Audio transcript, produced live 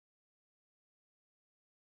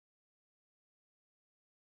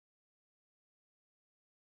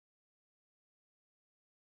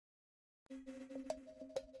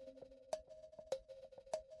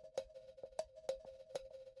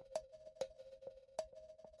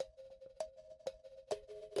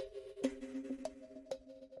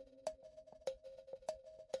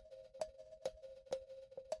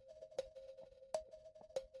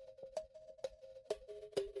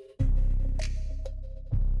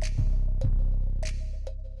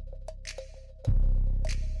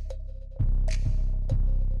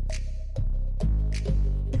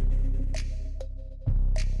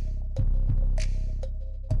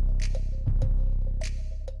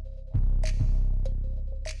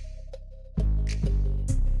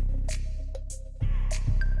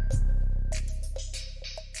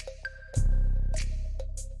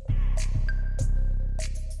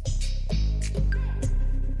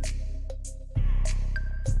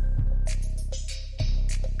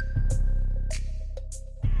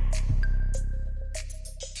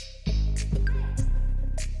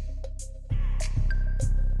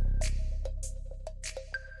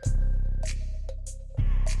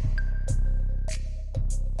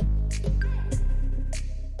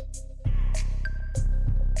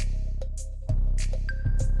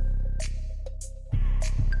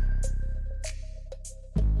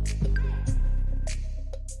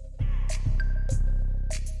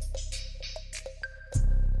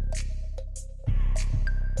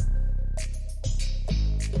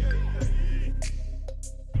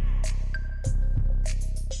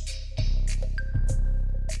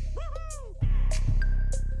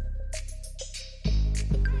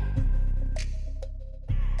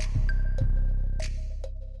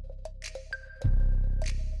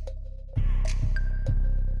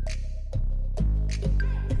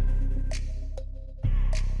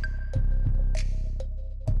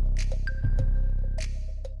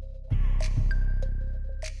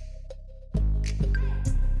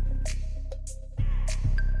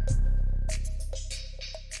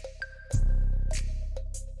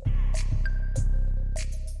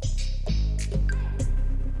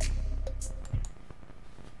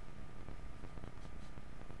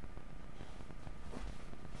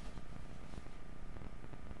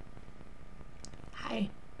Hi.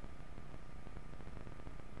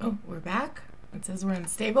 Oh, we're back. It says we're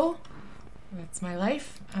unstable. That's my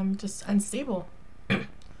life. I'm just unstable.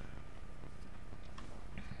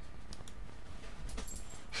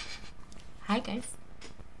 Hi, guys.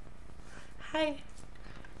 Hi.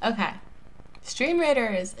 Okay. Stream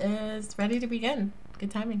Raiders is ready to begin.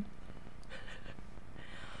 Good timing.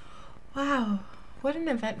 Wow. What an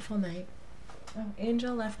eventful night. Oh,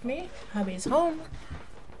 Angel left me. Hubby's home.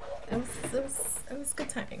 It was good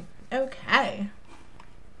timing. Okay.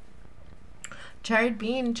 Charred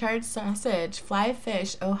bean, charred sausage, fly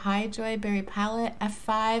fish, oh hi joy, berry palette,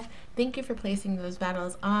 F5. Thank you for placing those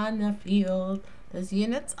battles on the field. Those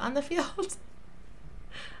units on the field.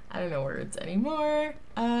 I don't know words anymore.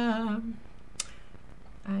 I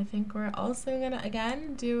think we're also gonna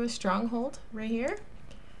again do a stronghold right here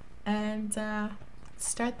and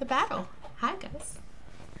start the battle. Hi guys.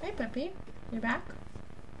 Hi puppy. You're back?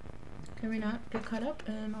 Can we not get caught up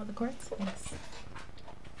in all the courts? Yes.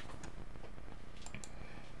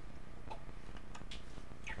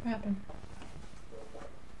 What happened?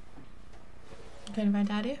 Can I find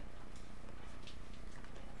Daddy?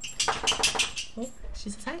 Oh,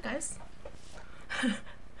 she says hi guys.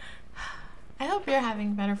 I hope you're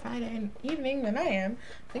having a better Friday and evening than I am.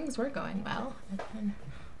 Things were going well, and then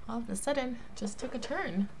all of a sudden just took a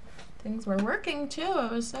turn. Things were working too.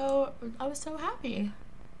 I was so happy.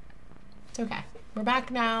 It's okay. We're back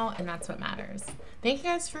now, and that's what matters. Thank you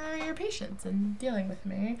guys for your patience and dealing with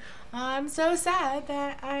me. I'm so sad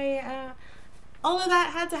that all of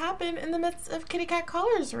that had to happen in the midst of Kitty Cat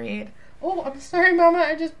Caller's raid. Oh, I'm sorry, Mama.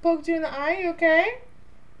 I just poked you in the eye. You okay?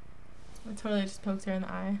 I totally just poked her in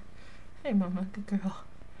the eye. Hey, Mama. Good girl.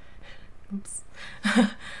 Oops.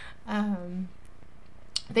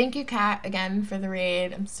 Thank you, Kat, again for the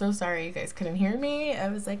raid. I'm so sorry you guys couldn't hear me. I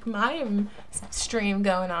was like mime stream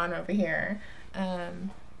going on over here.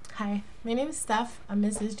 Hi, my name is Steph. I'm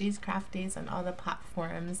Mrs. G's Crafties on all the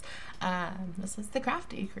platforms. This is the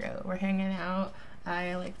Crafty crew. We're hanging out.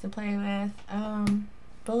 I like to play with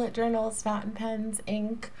bullet journals, fountain pens,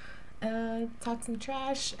 ink, talk some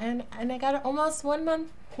trash, and I got an almost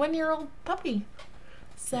 1-year-old puppy.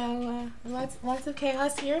 So lots of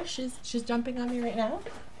chaos here. She's jumping on me right now.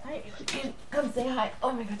 Hi, come say hi.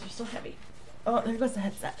 Oh my god, you're so heavy. Oh, there goes the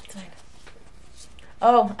headset. It's fine.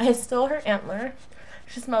 Oh, I stole her antler.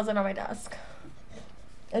 She smells it on my desk.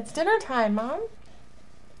 It's dinner time, Mom.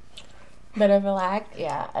 Bit of a lag.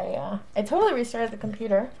 Yeah, I totally restarted the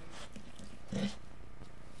computer.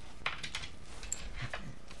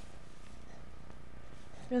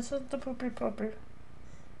 This is the poopy poopy.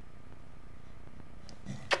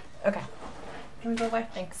 Okay. Can we go away?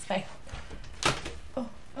 Thanks. Bye.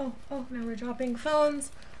 Oh, now we're dropping phones.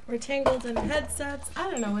 We're tangled in headsets. I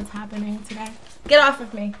don't know what's happening today. Get off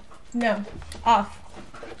of me. No. Off.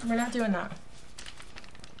 We're not doing that.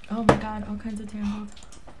 Oh my god, all kinds of tangled.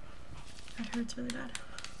 That hurts really bad.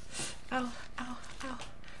 Ow, ow, ow.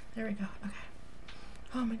 There we go. Okay.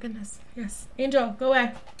 Oh my goodness. Yes. Angel, go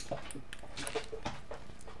away.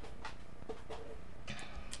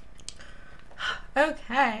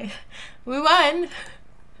 Okay. We won.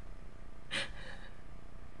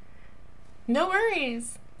 No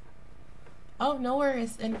worries. Oh, no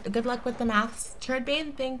worries. And good luck with the maths.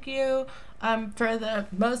 Chardbean, thank you for the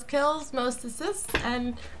most kills, most assists,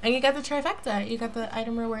 and you got the trifecta. You got the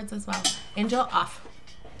item rewards as well. Angel, off.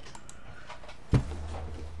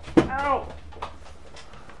 Ow!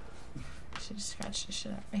 She just scratched the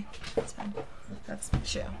shit out of me. That's fine. That's my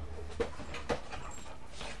shoe.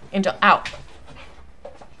 Angel, out.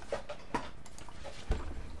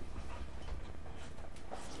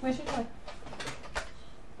 Where's your toy?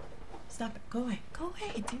 Stop it. Go away. Go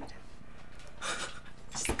away, dude.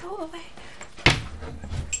 Just go away.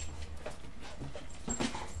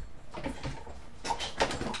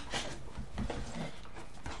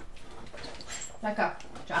 Let go.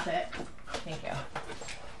 Drop it. Thank you.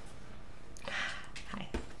 Hi.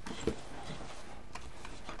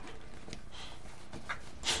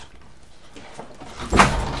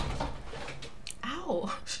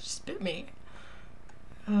 Ow. She just bit me.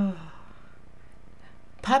 Oh.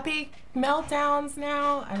 Puppy meltdowns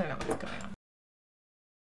now. I don't know what's going on.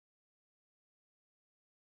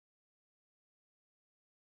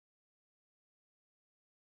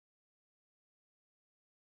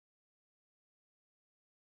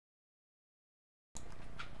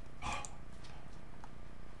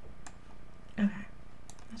 Okay,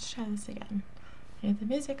 let's try this again. Get the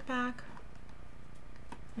music back.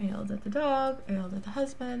 I yelled at the dog. I yelled at the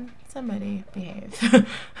husband. Somebody behave.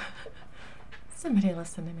 Somebody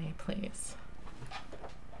listen to me, please.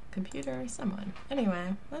 Computer, someone.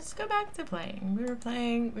 Anyway, let's go back to playing. We were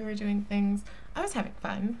playing, we were doing things. I was having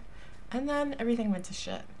fun. And then everything went to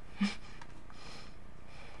shit.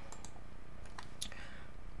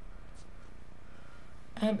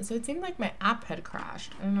 So it seemed like my app had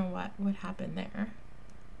crashed. I don't know what happened there.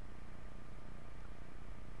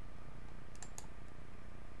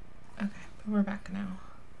 Okay, but we're back now.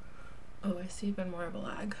 Oh, I see even more of a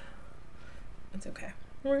lag. It's okay.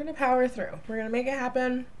 We're gonna power through. We're gonna make it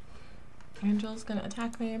happen. Angel's gonna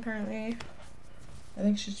attack me, apparently. I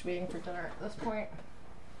think she's waiting for dinner at this point.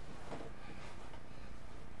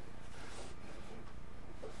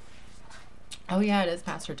 Oh yeah, it is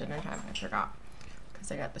past her dinner time. I forgot.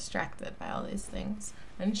 Because I got distracted by all these things.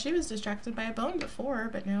 And she was distracted by a bone before,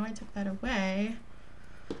 but now I took that away.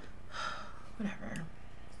 Whatever.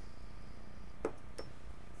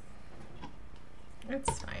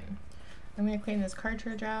 It's fine. I'm going to clean this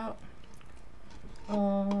cartridge out.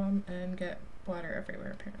 And get water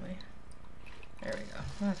everywhere, apparently. There we go.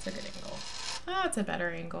 That's a good angle. That's a better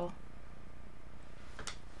angle.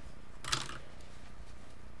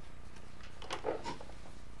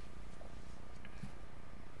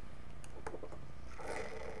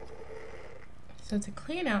 So to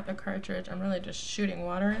clean out the cartridge, I'm really just shooting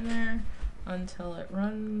water in there until it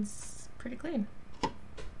runs pretty clean.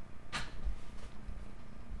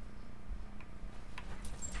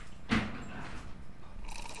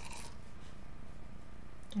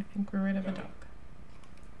 I think we're rid of a dog.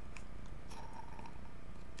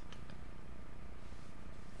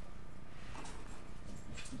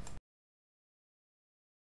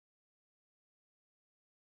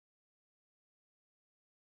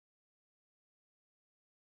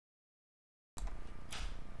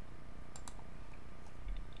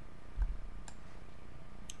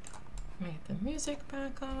 Get the music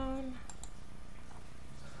back on.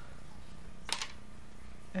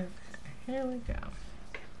 Okay, here we go.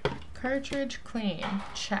 Cartridge clean,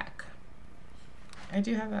 check. I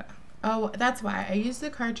do have a, oh, that's why. I use the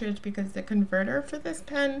cartridge because the converter for this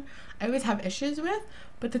pen I always have issues with,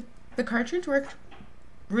 but the cartridge worked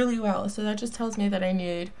really well. So that just tells me that I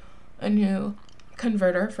need a new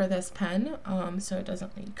converter for this pen so it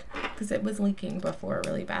doesn't leak, because it was leaking before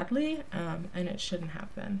really badly and it shouldn't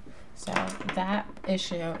have been. So that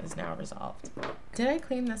issue is now resolved. Did I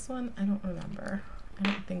clean this one? I don't remember. I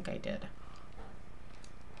don't think I did.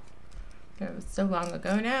 It was so long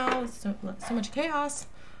ago now, so much chaos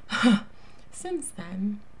since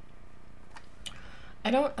then. I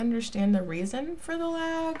don't understand the reason for the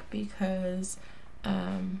lag because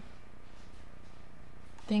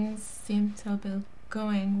things seem to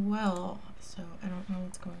going well, so I don't know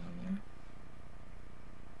what's going on there.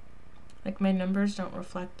 Like my numbers don't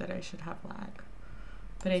reflect that I should have lag,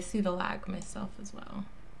 but I see the lag myself as well.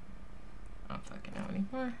 I don't fucking know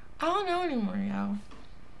anymore. I don't know anymore, yo.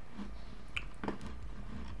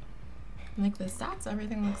 Like the stats,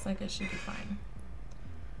 everything looks like it should be fine.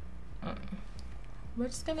 We're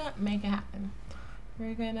just gonna make it happen.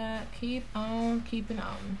 We're gonna keep on keeping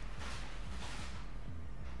on.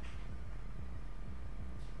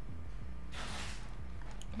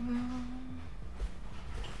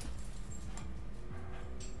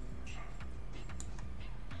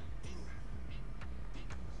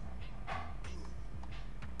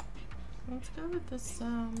 Let's go with this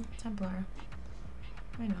Templar.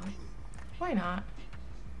 Why not? Why not?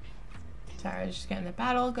 Sorry, I was just getting the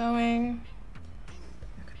battle going.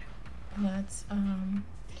 Okay. Let's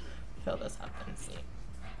fill this up and see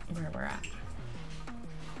where we're at.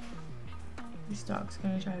 This dog's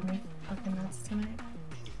gonna drive me fucking nuts tonight.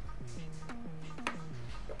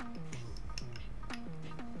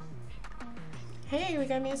 Hey, we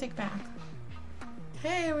got music back.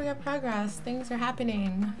 Hey, we got progress. Things are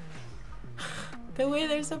happening the way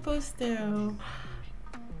they're supposed to.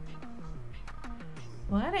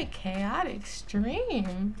 What a chaotic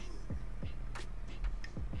stream.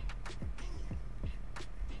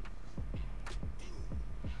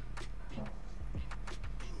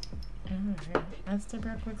 Alright,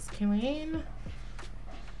 Estabrook looks clean.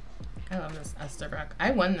 I love this Estabrook.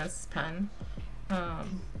 I won this pen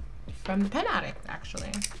from the Pen Addict,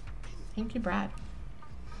 actually. Thank you, Brad.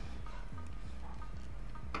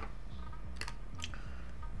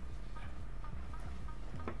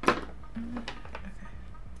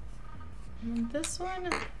 This one,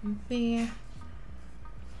 the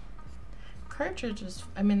cartridge is,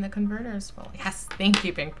 I mean, the converter is full. Yes, thank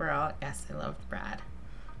you, Pink Pearl. Yes, I loved Brad.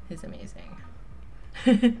 He's amazing.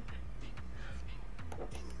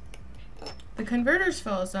 The converter's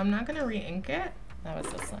full, so I'm not going to re-ink it. That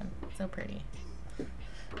was this one. So pretty.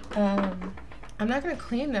 I'm not going to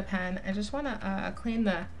clean the pen. I just want to clean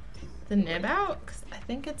the nib out, because I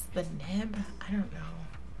think it's the nib. I don't know.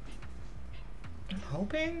 I'm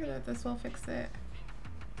hoping that this will fix it.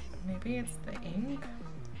 Maybe it's the ink.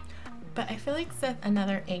 But I feel like it's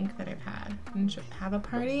another ink that I've had. And have a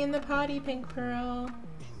party in the potty, Pink Pearl.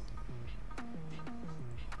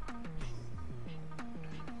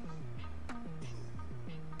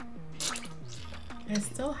 I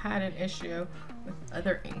still had an issue with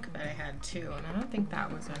other ink that I had too, and I don't think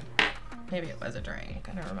that was maybe it was a dry ink,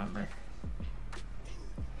 I don't remember.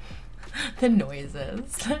 The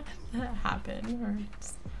noises that happen are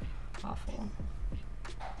just awful.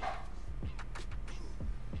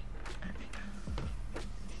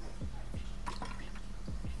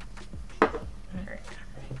 Alright.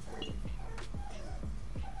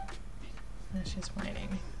 Now she's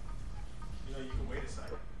whining. You know, you can wait a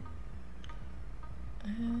second.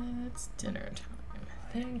 It's dinner time,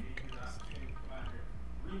 I think.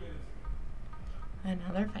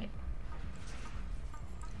 Another fight.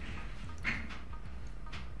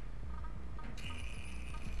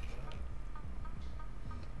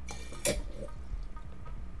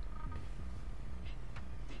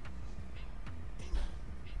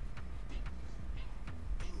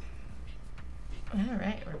 All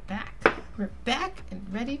right, we're back. We're back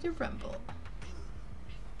and ready to rumble.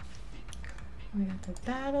 We got the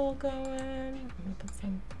battle going. I'm gonna put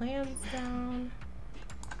some plans down.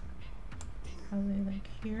 Probably like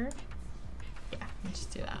here. Yeah, let's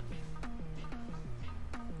just do that.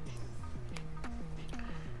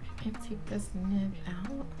 And take this nib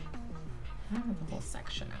out. I don't have the whole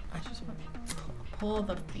section out. I just want to pull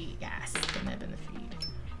the feed. Yes, the nib and the feed.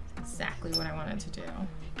 That's exactly what I wanted to do.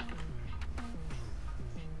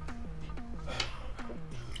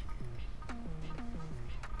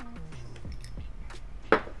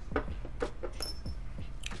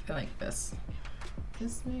 I like this.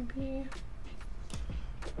 This maybe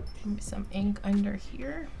some ink under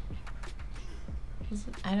here.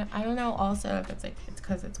 I don't know also if it's like it's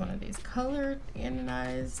because it's one of these colored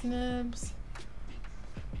anodized nibs.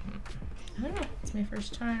 I don't know. It's my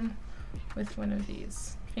first time with one of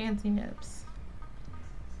these fancy nibs.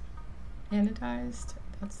 Anodized,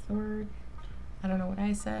 that's the word. I don't know what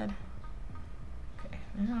I said. Okay,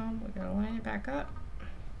 now we're gonna line it back up.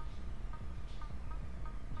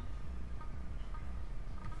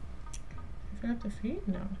 I forgot the feed?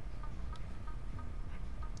 No.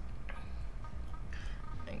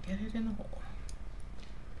 And get it in the hole.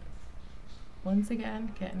 Once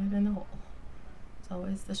again, getting it in the hole. It's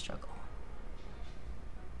always the struggle.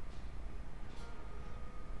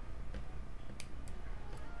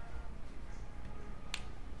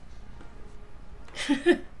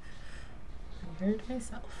 I heard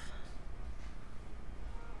myself.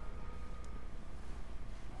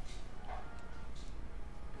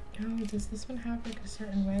 Oh, does this one have like a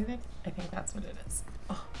certain way that I think that's what it is.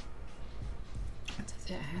 Oh.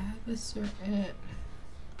 Does it have a certain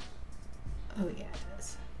oh yeah, it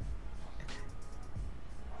does. Okay.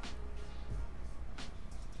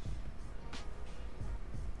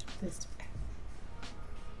 This way.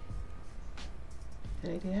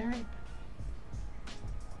 Did I do that right?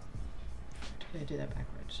 Or did I do that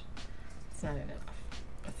backwards? It's not in enough.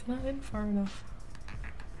 It's not in far enough.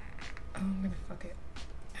 Oh, I'm gonna fuck it.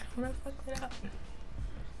 I don't wanna fuck it up.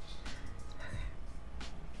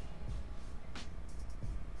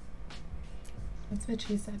 That's what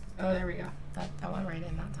she said. Oh, there we go. That went right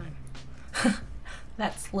in that time.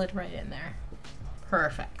 That slid right in there.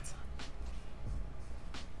 Perfect.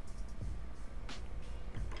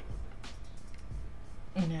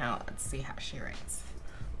 Now let's see how she writes.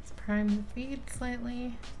 Let's prime the feed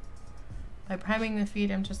slightly. By priming the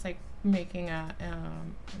feed, I'm just like making a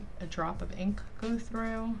drop of ink go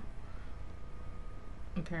through.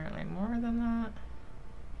 Apparently more than that.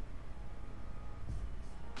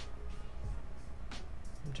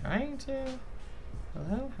 I'm trying to.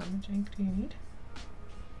 Hello, how much ink do you need?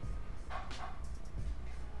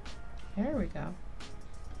 There we go.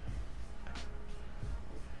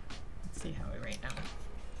 Let's see how we write now.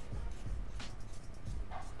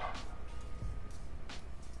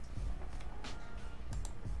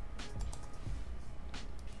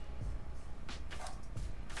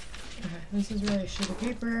 Okay, this is really shitty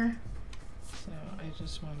paper, so I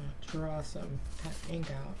just want to draw some ink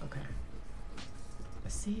out. Okay.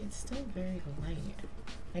 See, it's still very light.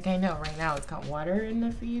 Like I know right now it's got water in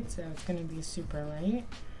the feed, so it's gonna be super light.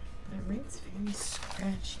 But it writes very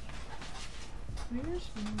scratchy. Where's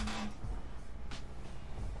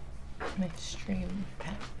my stream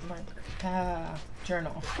pen marker?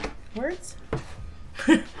 Journal. Words?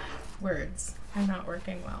 Words are not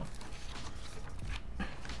working well.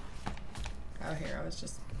 Oh, here, I was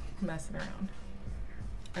just messing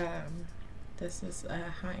around. This is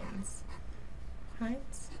Heinz.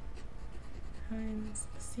 Heinz.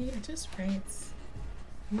 See, it just writes.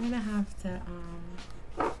 I'm gonna have to,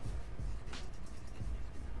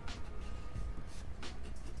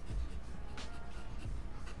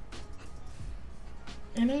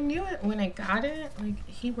 and I knew it when I got it. Like,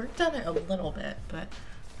 he worked on it a little bit, but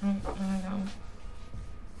I don't know.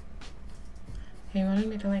 He wanted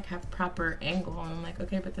me to like have proper angle, and I'm like,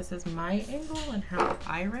 okay, but this is my angle and how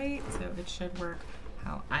I write, so it should work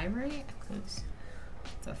how I write, because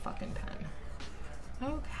it's a fucking pen.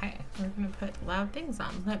 Okay, we're gonna put loud things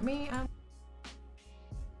on. Let me,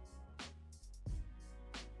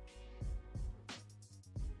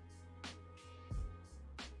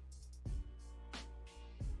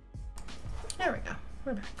 there we go,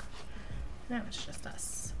 we're back. Now it's just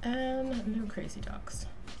us, and no crazy dogs.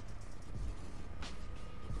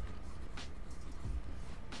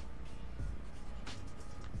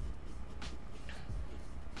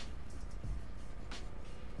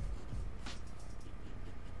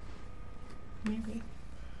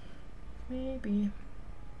 Maybe.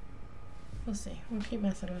 We'll see. We'll keep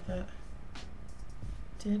messing with it.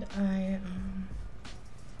 Did I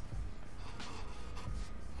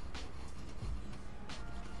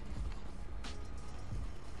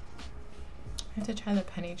have to try the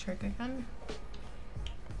penny trick again?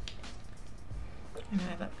 And I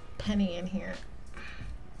have a penny in here.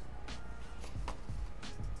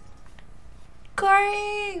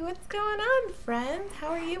 Corey, what's going on, friend? How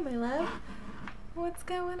are you, my love? What's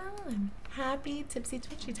going on? Happy Tipsy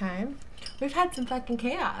Twitchy time. We've had some fucking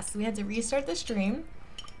chaos. We had to restart the stream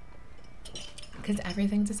because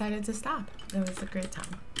everything decided to stop. It was a great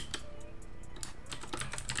time.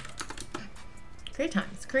 Great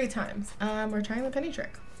times, great times. We're trying the penny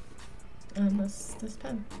trick on this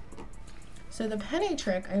pen. So the penny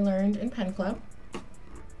trick I learned in Pen Club.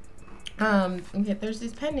 Okay, there's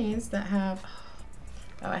these pennies that have,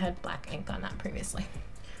 oh, I had black ink on that previously.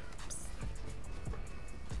 Oops.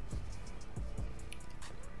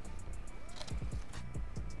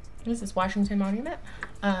 What is this, Washington Monument?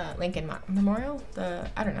 Lincoln Memorial?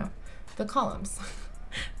 I don't know, the columns.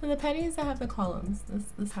 So the pennies that have the columns, this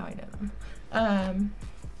is how I know them. I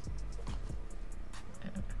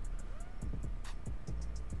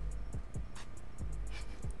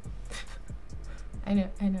don't know.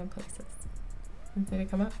 I know places. Did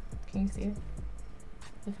it come up? Can you see it?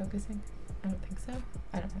 Is it focusing? I don't think so.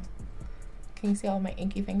 I don't know. Can you see all my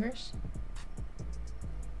inky fingers?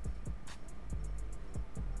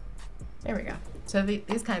 There we go. So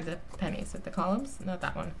these kinds of pennies with the columns, not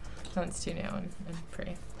that one. Sounds too new and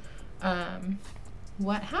pretty.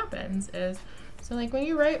 What happens is, so like when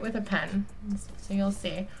you write with a pen, so you'll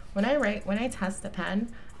see, when I test the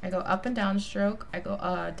pen, I go up and down stroke, I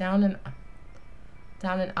go down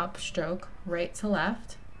and up stroke, right to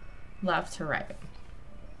left, left to right.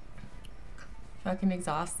 Fucking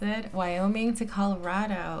exhausted. Wyoming to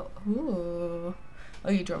Colorado. Ooh. Oh,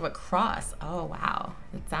 you drove across. Oh, wow.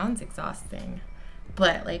 It sounds exhausting.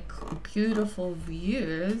 But, like, beautiful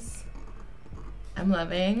views. I'm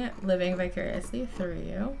loving living vicariously through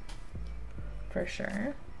you. For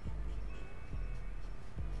sure.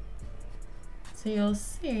 So you'll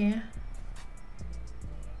see.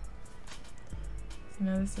 You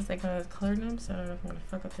know, this is like one of those colored nibs, so I don't know if I'm going to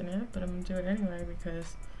fuck up the nib, but I'm going to do it anyway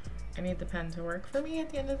because I need the pen to work for me at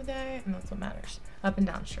the end of the day, and that's what matters. Up and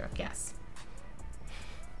down stroke, yes.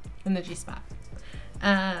 In the G spot.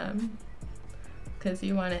 Because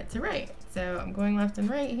you want it to write. So I'm going left and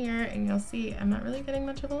right here, and you'll see I'm not really getting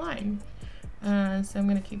much of a line. So I'm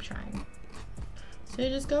going to keep trying. So you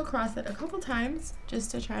just go across it a couple times just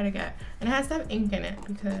to try to get, and it has to have ink in it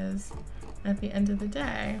because at the end of the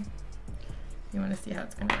day, you want to see how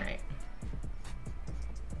it's going to write.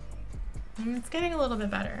 And it's getting a little bit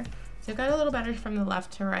better. So it got a little better from the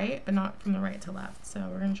left to right, but not from the right to left. So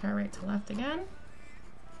we're going to try right to left again.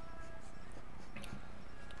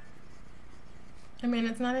 I mean,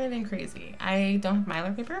 it's not anything crazy. I don't have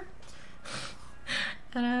Mylar paper.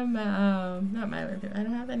 And I'm, not Mylar paper. I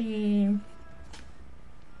don't have any,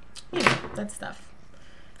 you know, that stuff.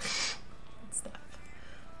 That stuff.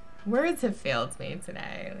 Words have failed me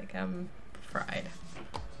today. Like, I'm fried.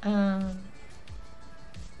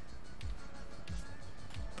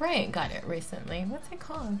 Brian got it recently. What's it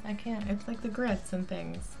called? I can't. It's like the grits and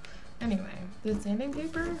things. Anyway, the sanding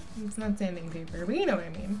paper? It's not sanding paper, but you know what I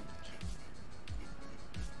mean.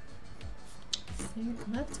 See,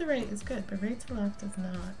 left to right is good, but right to left is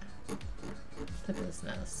not the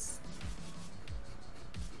business.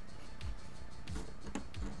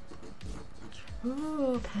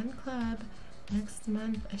 Ooh, pen club. Next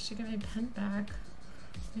month, I should get my pen back.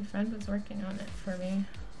 My friend was working on it for me.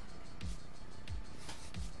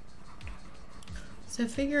 So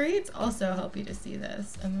figure eights also help you to see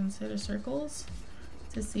this, and then so do circles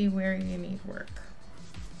to see where you need work.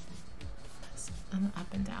 I'm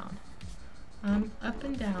up and down. Up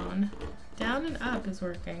and down. Down and up is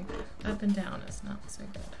working. Up and down is not so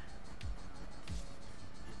good.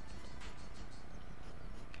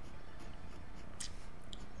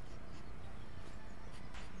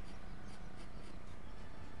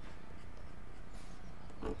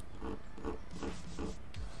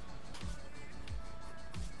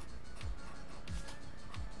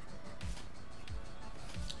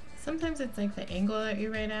 Sometimes it's like the angle that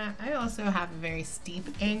you write at. I also have a very steep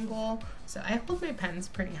angle, so I hold my pens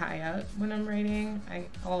pretty high up when I'm writing.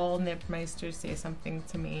 All nibmeisters say something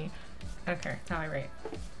to me. I don't care, it's how I write.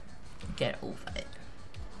 Get over it.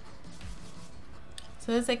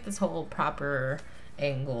 So there's like this whole proper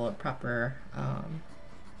angle, proper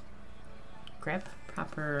grip,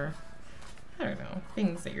 proper, I don't know,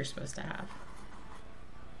 things that you're supposed to have.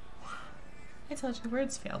 I told you,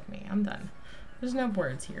 words failed me. I'm done. There's no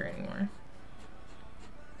words here anymore.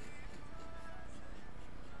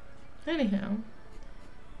 Anyhow,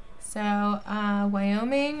 so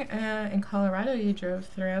Wyoming and Colorado you drove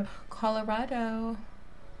through. Colorado.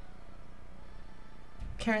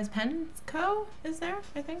 Kara's Pen Co. is there,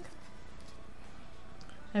 I think.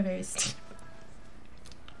 A very steep.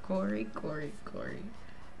 Gory. Kara's.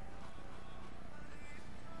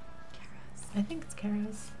 I think it's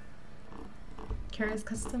Kara's. Kara's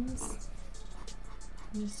Customs.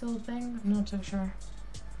 Is it still a thing? I'm not so sure.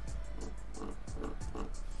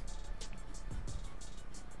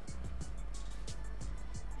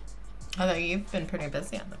 Although you've been pretty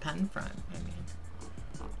busy on the pen front. I mean,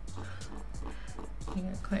 you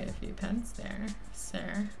got quite a few pens there,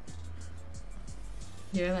 sir.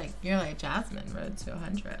 You're like Jasmine, road to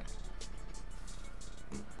 100.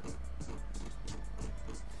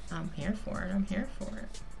 I'm here for it. I'm here for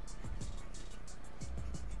it.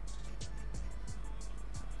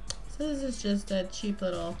 So this is just a cheap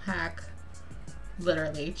little hack,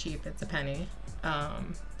 literally cheap, it's a penny,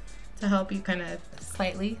 to help you kind of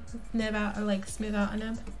slightly nib out or like smooth out a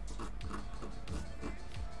nib.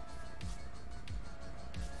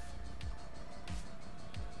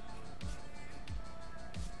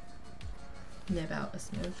 Nib out a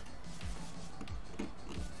smooth.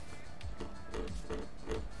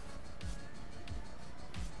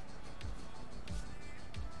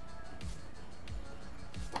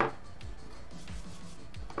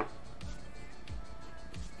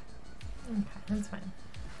 Okay, that's fine.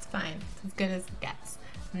 That's fine. It's as good as it gets.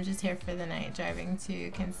 I'm just here for the night, driving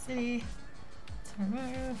to Kansas City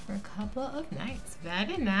tomorrow for a couple of nights.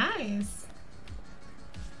 Very nice.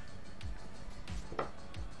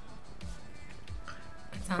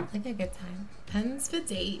 It sounds like a good time. Pens for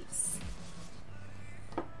dates.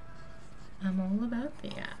 I'm all about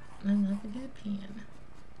that. I love a good pen.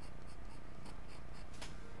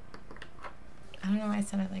 I don't know why I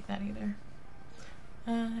said I like that either.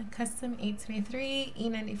 Custom 823,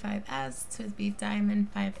 E95S, Twisby Diamond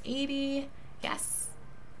 580. Yes.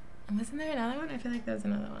 Wasn't there another one? I feel like there was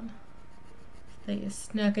another one that you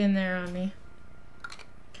snuck in there on me.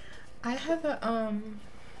 I have a,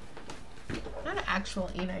 not an actual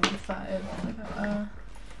E95. Like a,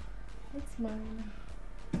 what's mine?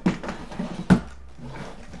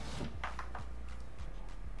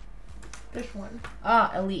 This one.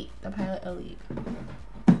 Ah, Elite. The Pilot Elite.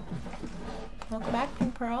 Welcome back,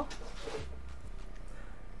 Pink Pearl.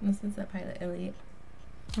 This is the Pilot Elite.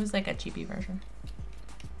 It was like a cheapy version.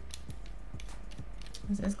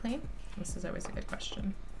 Is this clean? This is always a good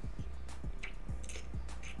question.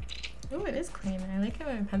 Oh, it is clean. I like it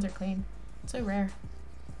when my pens are clean. It's so rare.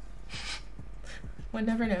 One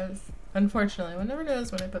never knows. Unfortunately, one never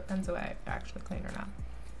knows when I put pens away if they're actually clean or not.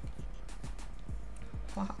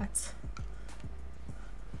 What?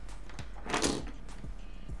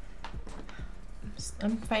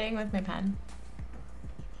 I'm fighting with my pen.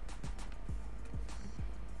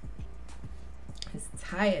 He's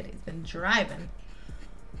tired. He's been driving.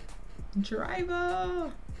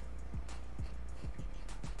 Driver!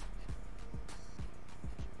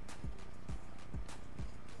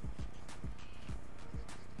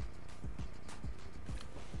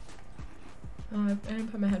 Oh, I didn't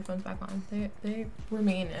put my headphones back on. They were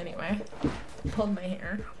mean anyway. Pulled my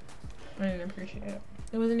hair. I didn't appreciate it.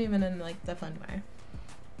 It wasn't even in like the fun way.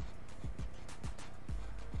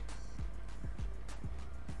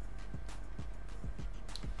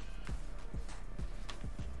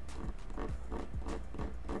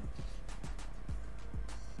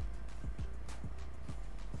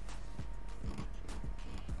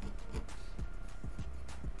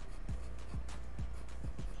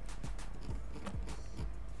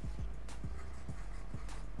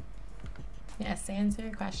 Yes, to answer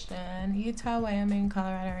your question, Utah, Wyoming,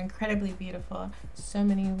 Colorado are incredibly beautiful. So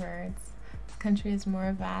many words. The country is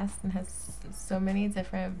more vast and has so many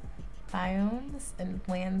different biomes and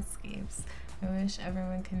landscapes. I wish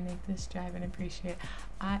everyone could make this drive and appreciate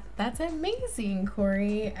it. That's amazing,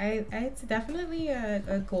 Corey. It's definitely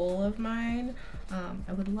a goal of mine.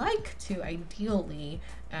 I would like to ideally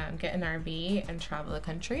get an RV and travel the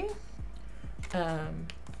country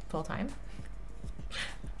full time.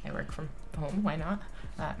 I work from home, why not?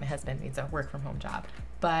 My husband needs a work from home job,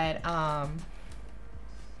 but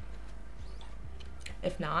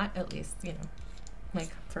if not, at least, you know, like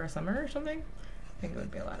for a summer or something, I think it would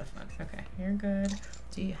be a lot of fun. Okay, you're good.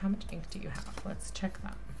 How much ink do you have? Let's check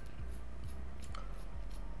that.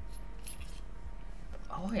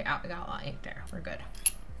 Oh yeah, we got a lot of ink there. We're good.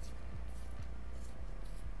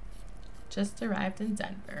 Just arrived in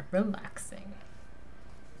Denver, relaxing.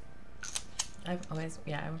 I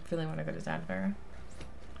really want to go to Denver.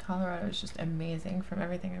 Colorado is just amazing from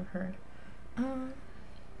everything I've heard. Oh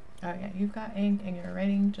yeah, you've got ink and you're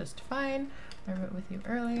writing just fine. I wrote with you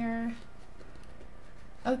earlier.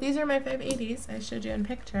 Oh, these are my 580s. I showed you in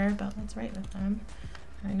picture, but let's write with them.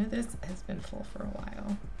 I know this has been full for a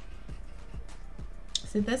while.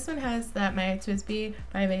 So this one has my Twisby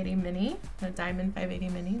 580 mini, the Diamond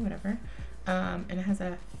 580 mini, whatever. And it has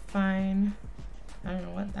a fine, I don't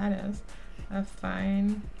know what that is. A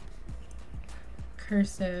fine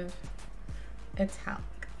cursive italic.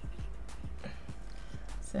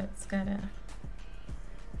 So it's got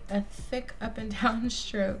a thick up and down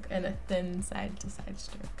stroke and a thin side to side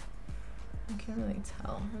stroke. You can't really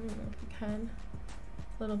tell. I don't know if you can.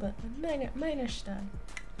 A little bit minor stud.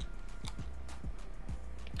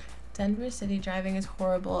 Denver City driving is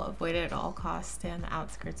horrible. Avoid it at all costs. Stay on the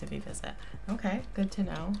outskirts if you visit. Okay, good to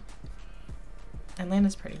know.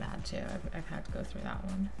 Atlanta's pretty bad too. I've had to go through that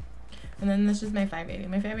one. And then this is my 580.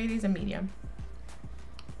 My 580 is a medium.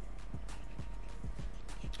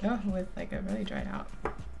 Oh, with like a really dried out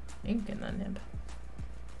ink in the nib.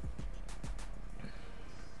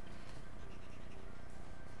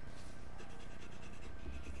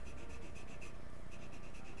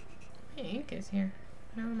 My ink is here.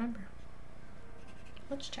 I don't remember.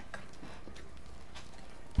 Let's check.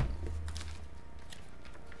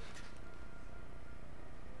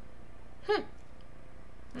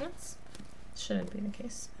 That shouldn't be the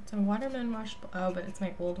case. It's a Waterman washable. Oh, but it's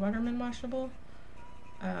my old Waterman washable.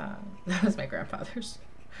 That was my grandfather's.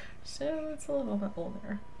 So it's a little bit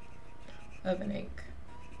older of an ink.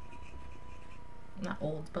 Not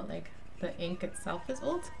old, but like the ink itself is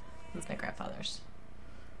old. It's my grandfather's.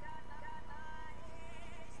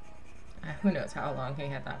 Who knows how long he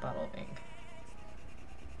had that bottle of ink.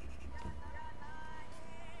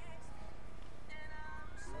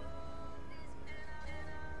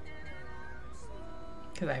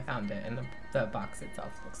 Because I found it and the box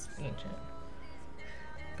itself looks ancient.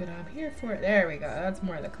 But I'm here for it. There we go. That's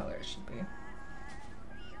more the color it should be.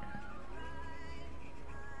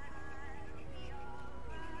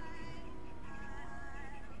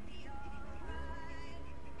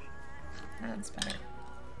 That's better.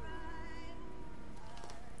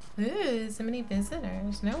 Ooh, so many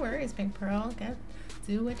visitors. No worries, Pink Pearl.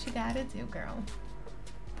 Do what you gotta do, girl.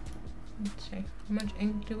 Let's see. How much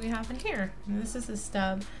ink do we have in here? And this is a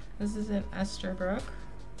stub. This is an Esterbrook.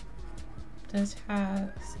 Does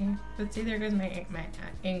have, see, let's see, there goes my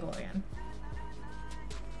angle again.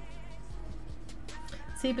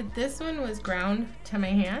 See, but this one was ground to my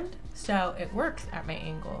hand, so it works at my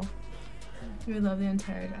angle. We love the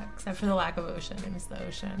entire deck, except for the lack of ocean. I miss the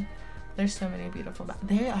ocean. There's so many beautiful,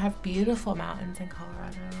 they have beautiful mountains in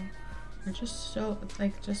Colorado. They're just so, it's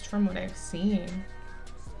like just from what I've seen.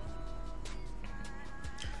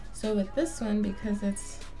 So with this one, because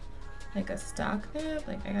it's like a stock nib,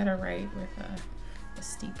 like I gotta write with a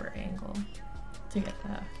steeper angle to get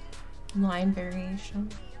the line variation.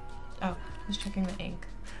 Oh, I was checking the ink.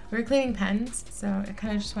 We were cleaning pens, so I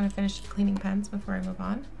kind of just want to finish cleaning pens before I move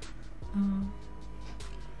on.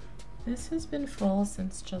 This has been full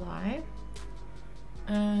since July,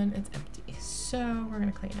 and it's empty, so we're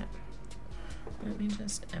gonna clean it. Let me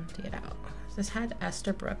just empty it out. This had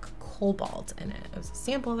Esterbrook Cobalt in it. It was a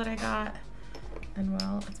sample that I got, and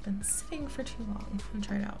well, it's been sitting for too long. I'll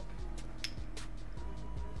try it out.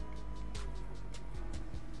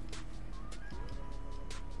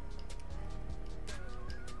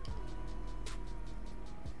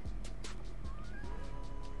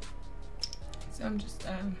 So I'm just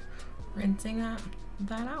rinsing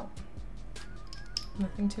that out.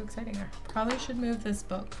 Nothing too exciting there. Probably should move this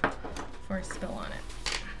book for a spill on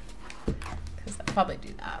it, because I'll probably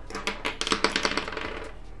do that.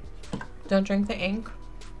 Don't drink the ink.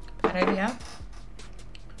 Bad idea.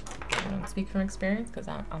 I don't speak from experience because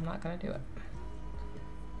I'm not gonna do it.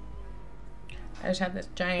 I just have this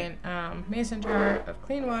giant mason jar of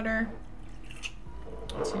clean water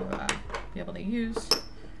to be able to use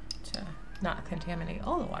to not contaminate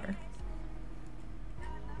all the water.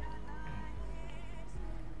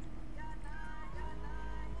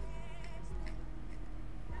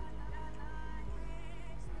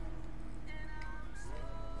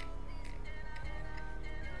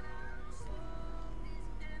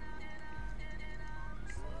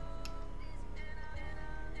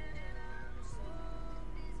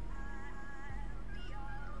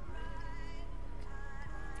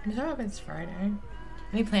 I hope it's Friday.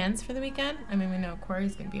 Any plans for the weekend? I mean, we know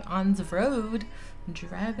Corey's gonna be on the road,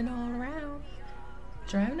 driving all around,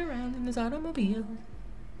 driving around in his automobile.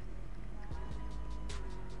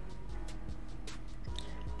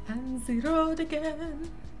 And the road again.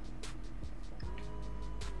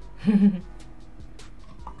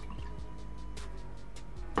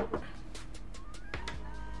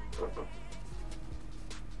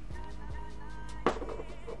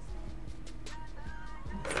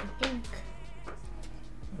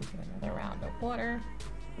 Water.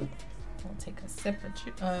 We'll take a sip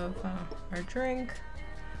of our drink.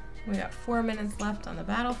 We got 4 minutes left on the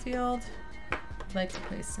battlefield. I'd like to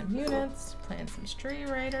place some units, plan some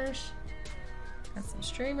stream raiders. Got some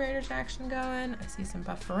stream raiders action going. I see some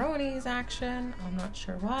bufferonis action. I'm not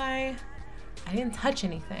sure why. I didn't touch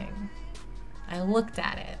anything. I looked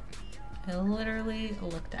at it. I literally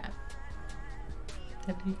looked at it.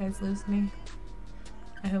 Did you guys lose me?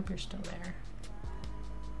 I hope you're still there.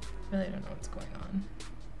 Really don't know what's going on.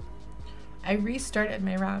 I restarted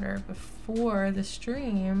my router before the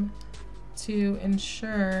stream to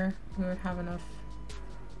ensure we would have enough.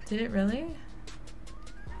 Did it really?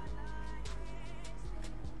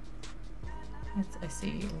 I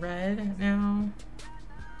see red now.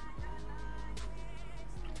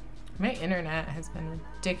 My internet has been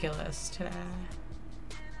ridiculous today.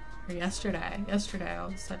 Or yesterday. Yesterday all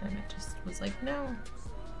of a sudden it just was like, no.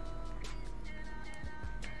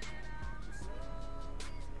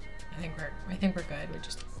 I think we're good. We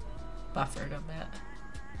just buffered a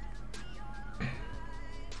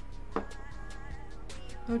bit.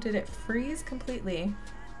 Oh, did it freeze completely?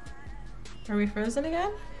 Are we frozen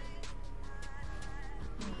again?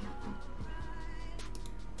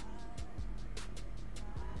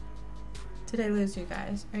 Did I lose you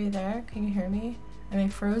guys? Are you there? Can you hear me? Am I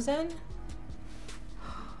frozen?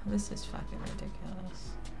 This is fucking ridiculous.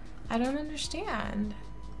 I don't understand.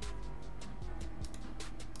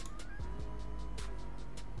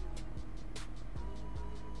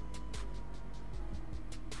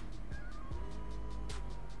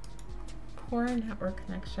 Poor network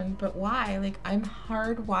connection, but why? Like, I'm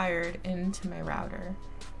hardwired into my router.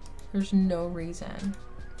 There's no reason.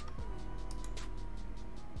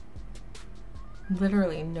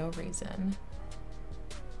 Literally no reason.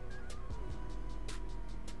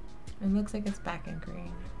 It looks like it's back in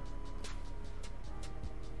green.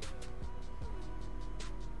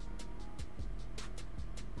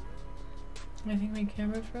 I think my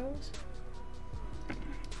camera froze.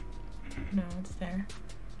 No, it's there.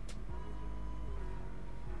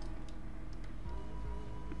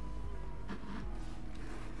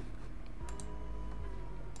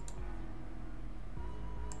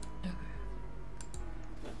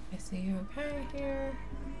 See you okay here.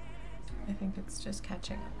 I think it's just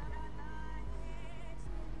catching up.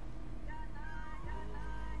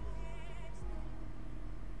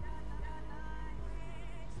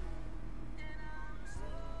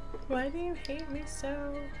 Why do you hate me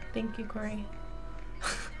so? Thank you, Corey.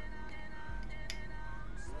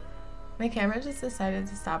 My camera just decided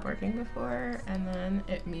to stop working before, and then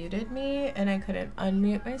it muted me, and I couldn't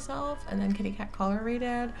unmute myself, and then Kitty Cat Caller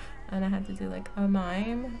raided, and I had to do like a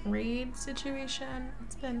mime raid situation.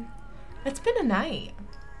 It's been a night.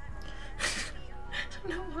 I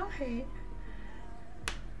don't know why.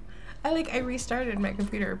 I restarted my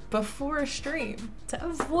computer before stream to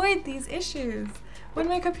avoid these issues when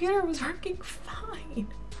my computer was working fine.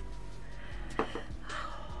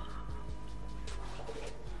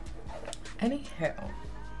 Anywho,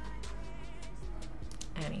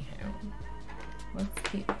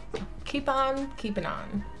 let's keep on keeping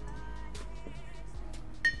on.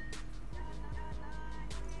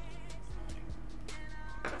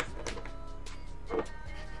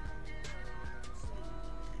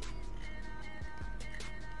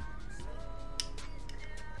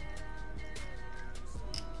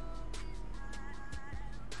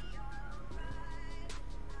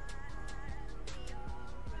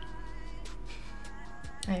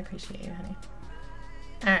 I appreciate you, honey.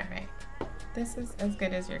 Alright. This is as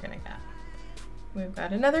good as you're gonna get. We've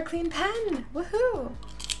got another clean pen! Woohoo!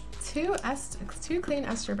 Two clean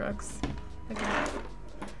Esterbrookes. Okay.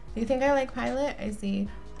 Do you think I like Pilot? I see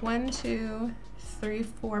 1, 2, 3,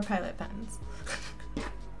 4 Pilot pens.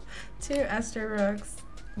 2 Esterbrookes.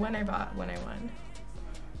 One I bought, one I won.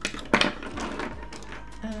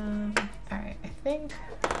 Alright, I think,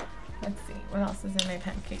 let's see, what else is in my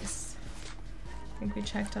pen case? I think we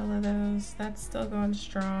checked all of those. That's still going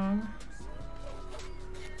strong.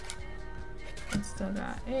 It's still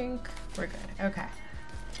got ink. We're good. Okay.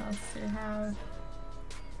 Let's see how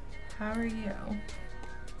are you?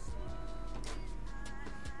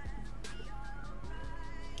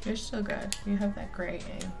 You're still good. You have that gray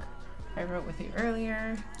ink I wrote with you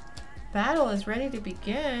earlier. Battle is ready to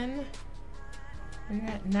begin. We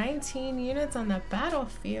got 19 units on the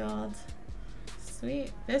battlefield.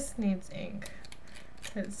 Sweet. This needs ink.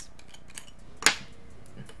 Because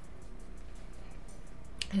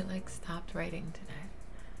I stopped writing today.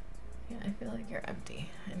 Yeah, I feel like you're empty.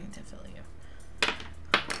 I need to fill you.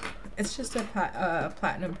 It's just a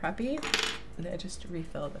platinum preppy, and I just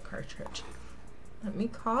refilled the cartridge. Let me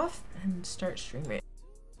cough and start streaming.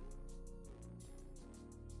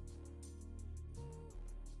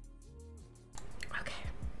 Okay.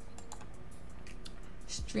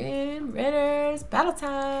 Stream Raiders battle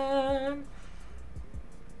time.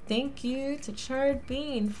 Thank you to Charred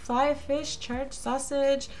Bean, Fly Fish, Charred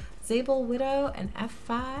Sausage, Zabel Widow, and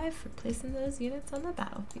F5 for placing those units on the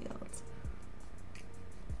battlefield.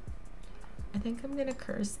 I think I'm gonna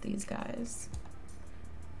curse these guys.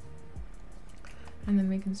 And then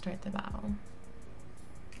we can start the battle.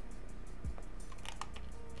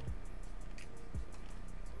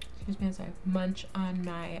 Excuse me as I munch on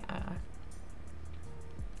my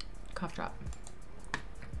cough drop.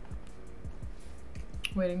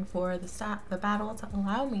 Waiting for the battle to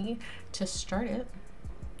allow me to start it.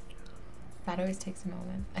 That always takes a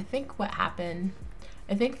moment. I think what happened,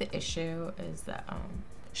 I think the issue is that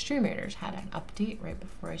Stream Raiders had an update right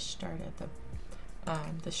before I started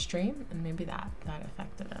the stream, and maybe that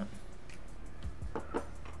affected it.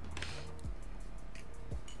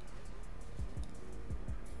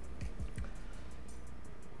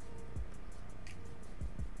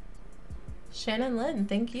 Shannon Lynn,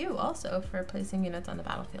 thank you also for placing units on the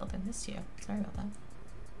battlefield. I missed you. Sorry about that.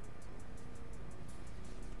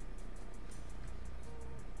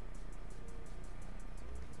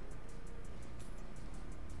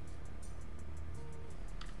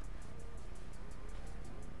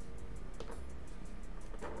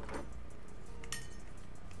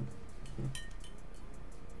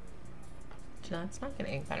 let's not get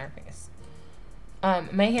ink on our face.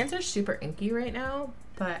 My hands are super inky right now,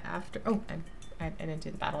 but after, oh, I didn't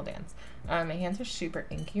do the battle dance. My hands are super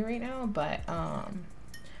inky right now, but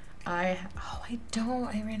I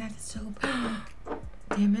ran out of soap.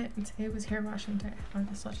 Damn it, today was hair washing day. I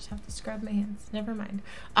guess I'll just have to scrub my hands. Never mind.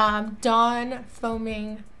 Dawn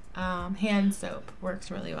foaming hand soap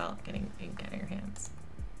works really well getting ink out of your hands.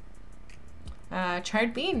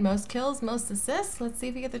 Charred bean, most kills, most assists. Let's see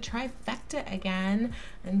if we get the trifecta again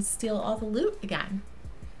and steal all the loot again.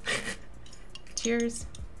 Cheers.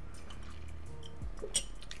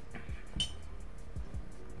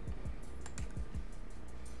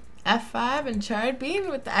 F5 and charred bean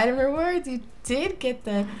with the item rewards. You did get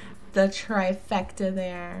the trifecta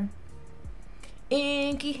there.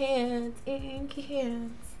 Inky hands, inky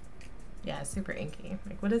hands. Yeah, super inky.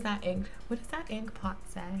 Like, what does that ink pot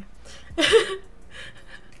say?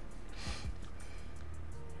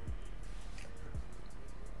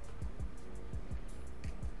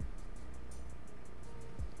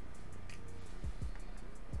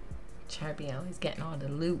 Charred bean always getting all the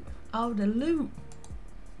loot. All the loot.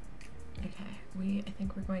 Okay, I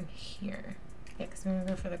think we're going here. Yeah, because we're gonna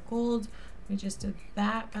go for the gold. We just did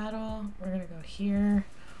that battle. We're gonna go here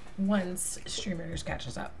once streamers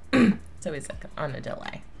catches up. It's always like on a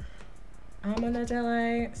delay. I'm on a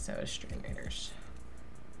delay, so is stream raiders.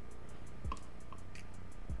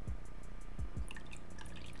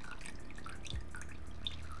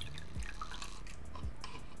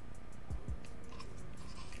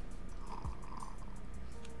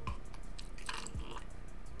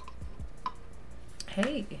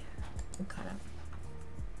 Hey, we caught up.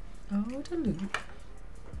 Oh, the loot.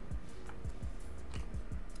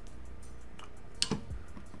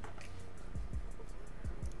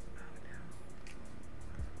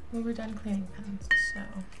 Well, we're done cleaning pens, so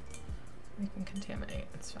we can contaminate.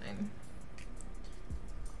 It's fine.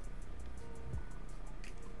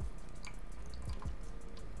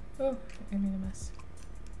 Oh, I made a mess.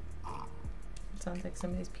 It sounds like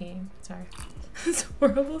somebody's peeing. Sorry. It's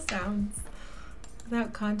horrible sounds.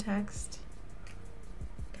 Without context.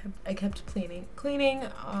 I kept cleaning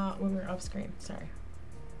when we were off screen. Sorry.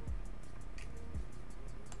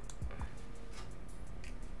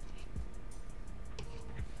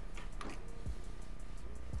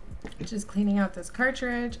 Just cleaning out this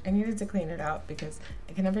cartridge. I needed to clean it out because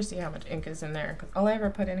I can never see how much ink is in there, because all I ever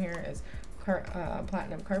put in here is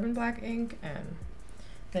platinum carbon black ink, and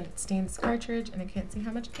then it stains the cartridge and I can't see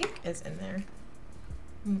how much ink is in there.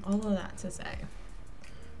 And all of that to say,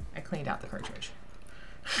 I cleaned out the cartridge.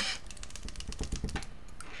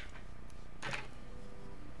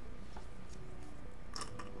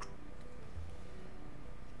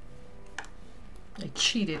 I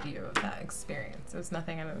cheated you of that experience. It was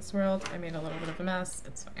nothing out of this world. I made a little bit of a mess.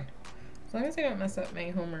 It's fine. As long as I don't mess up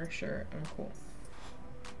my Homer shirt, I'm cool.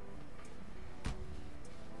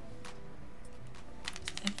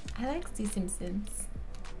 I like The Simpsons.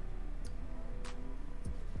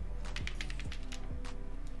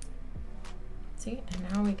 See,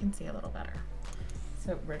 and now we can see a little better.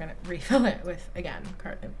 So we're gonna refill it with, again,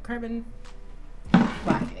 carbon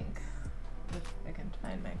black ink. If I can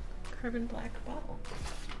find my carbon black bottle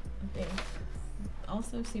of ink.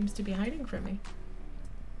 Also seems to be hiding from me.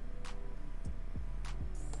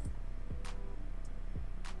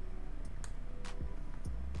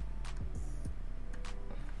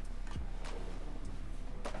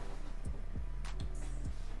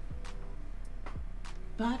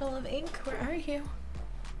 Bottle of ink, where are you?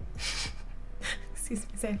 Excuse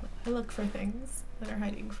me, I look for things that are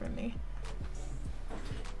hiding from me.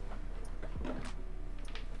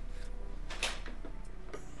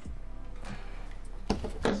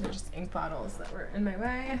 These are just ink bottles that were in my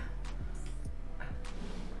way.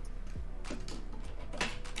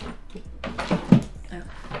 Okay,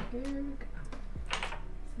 here we go.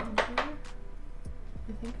 So here,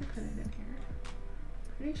 I think I put it in here.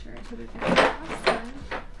 Pretty sure I put it in last time.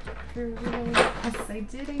 Yes, I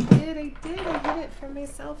did. I hid it from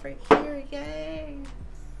myself right here. Yay!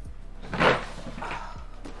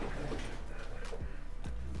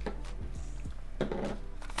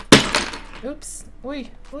 Oops. Oi,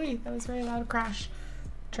 that was a very loud crash.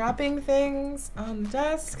 Dropping things on the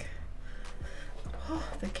desk. Oh,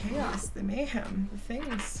 the chaos, the mayhem, the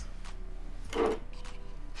things.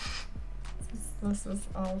 This is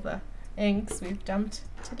all the inks we've dumped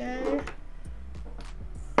today.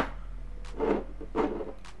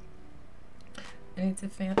 I need to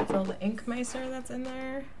fill the ink micer that's in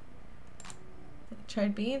there.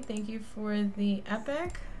 Charred bean, thank you for the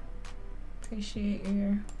epic. Appreciate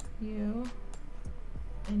you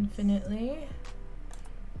infinitely.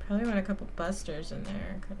 Probably want a couple busters in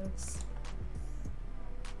there, because let's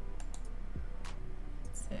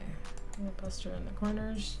see, a little buster in the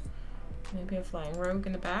corners, maybe a flying rogue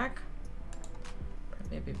in the back.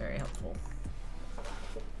 Probably be very helpful.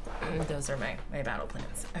 And those are my battle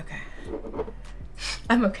plans. Okay.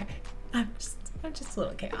 I'm okay. I'm just a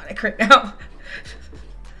little chaotic right now.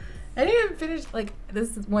 I didn't even finish, like,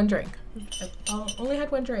 this is one drink. I only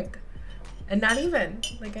had one drink. And not even,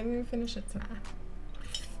 like, I didn't even finish it tonight.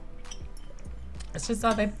 It's just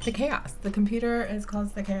all the chaos. The computer has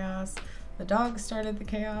caused the chaos. The dog started the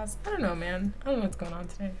chaos. I don't know, man. I don't know what's going on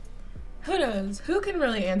today. Who knows? Who can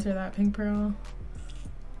really answer that, Pink Pearl?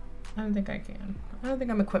 I don't think I can. I don't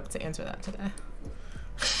think I'm equipped to answer that today.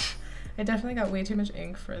 I definitely got way too much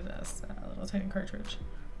ink for this little tiny cartridge.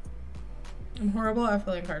 I'm horrible at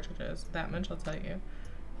filling cartridges. That much I'll tell you.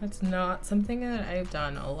 That's not something that I've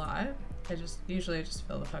done a lot. I usually just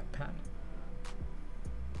fill the fuck pen.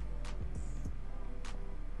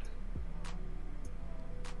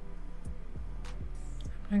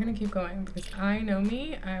 I'm gonna keep going because I know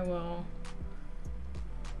me. I will.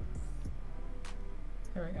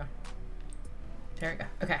 There we go. There we go.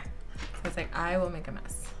 Okay. So it's like I will make a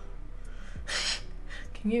mess.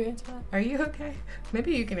 Can you answer that? Are you okay?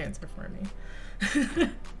 Maybe you can answer for me.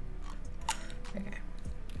 Okay.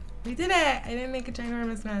 We did it! I didn't make a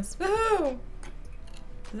ginormous mess. Woohoo!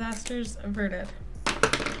 Disasters averted.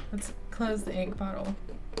 Let's close the ink bottle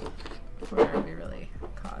before we really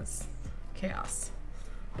cause chaos.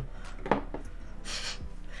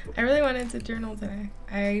 I really wanted to journal today.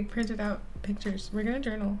 I printed out pictures. We're gonna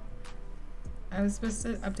journal. I was supposed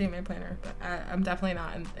to update my planner, but I'm definitely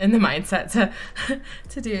not in the mindset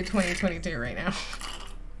to do 2022 right now.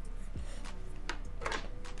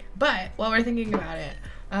 But while we're thinking about it,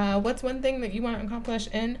 what's one thing that you want to accomplish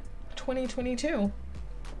in 2022?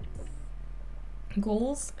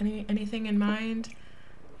 Goals? Anything in mind?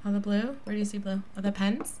 On the blue? Where do you see blue? Oh, the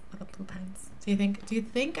pens? Oh, the blue pens. Do you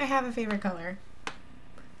think I have a favorite color?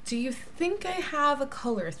 Do you think I have a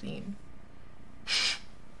color theme? This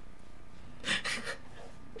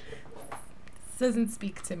doesn't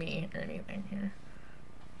speak to me or anything here.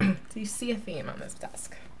 Do you see a theme on this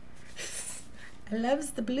desk? I loves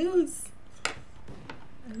the blues.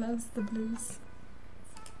 I loves the blues.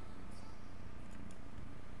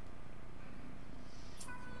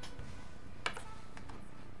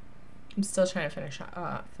 I'm still trying to finish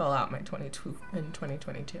fill out my 22 in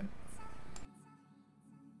 2022.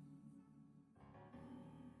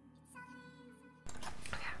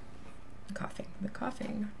 The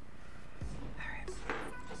coughing. All right.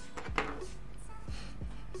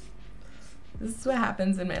 This is what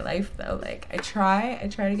happens in my life though. Like I try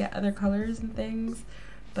to get other colors and things,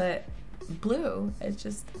 but blue,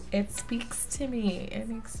 it speaks to me. It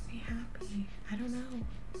makes me happy. I don't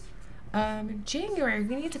know. January,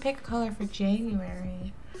 we need to pick a color for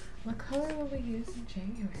January. What color will we use in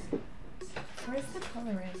January? Where's the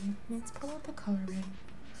coloring? Let's pull out the coloring.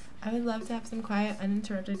 I would love to have some quiet,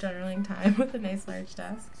 uninterrupted journaling time with a nice large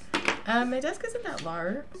desk. My desk isn't that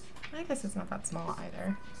large. I guess it's not that small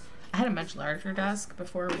either. I had a much larger desk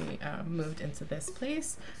before we moved into this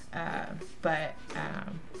place, but I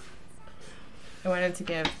wanted to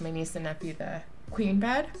give my niece and nephew the queen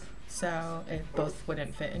bed, so it both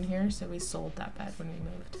wouldn't fit in here, so we sold that bed when we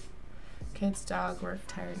moved. Kids, dog, work,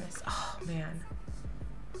 tiredness. Oh, man.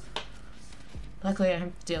 Luckily, I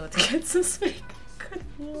have to deal with the kids this week. Good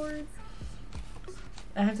lord.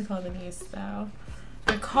 I have to call the niece though.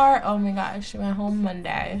 The car, oh my gosh, she went home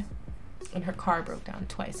Monday and her car broke down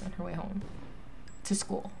twice on her way home to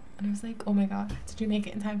school. And I was like, oh my god, did you make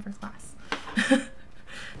it in time for class? I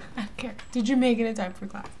don't care. Did you make it in time for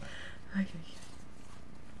class?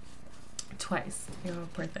 Twice. You know,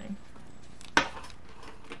 poor thing.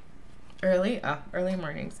 Early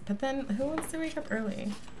mornings. But then who wants to wake up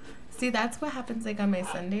early? See, that's what happens like on my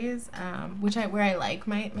Sundays, where I like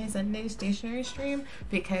my Sunday stationary stream,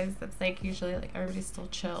 because that's like usually like everybody's still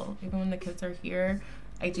chill. Even when the kids are here,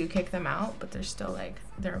 I do kick them out, but they're still like,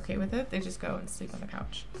 they're okay with it. They just go and sleep on the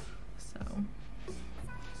couch. So.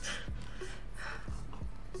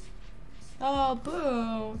 Oh,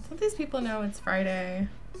 boo. Don't these people know it's Friday?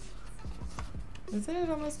 Isn't it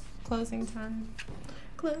almost closing time?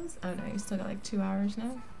 Close? Oh no, you still got like 2 hours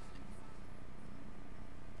now.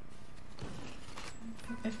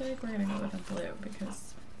 I feel like we're gonna go with a blue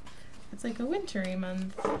because it's like a wintry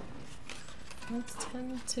month. Let's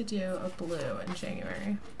tend to do a blue in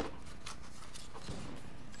January.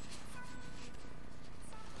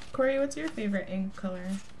 Corey, what's your favorite ink color?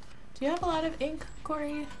 Do you have a lot of ink,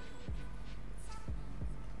 Corey?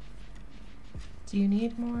 Do you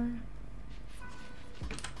need more?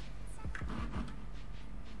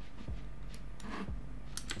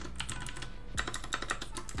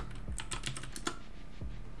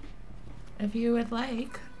 if you would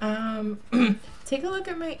like. Take a look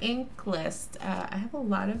at my ink list. I have a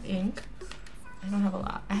lot of ink. I don't have a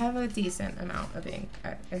lot. I have a decent amount of ink,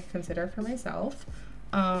 I consider for myself.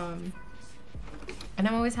 And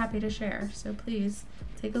I'm always happy to share. So please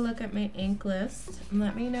take a look at my ink list and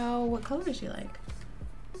let me know what colors you like.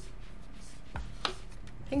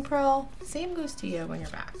 Pink Pearl, same goes to you when you're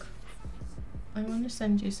back. I want to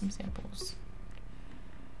send you some samples.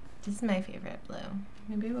 This is my favorite blue.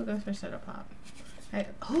 Maybe we'll go for Soda Pop.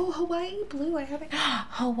 Oh, Hawaii Blue. I haven't.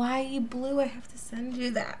 Hawaii Blue. I have to send you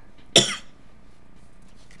that.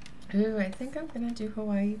 Ooh, I think I'm gonna do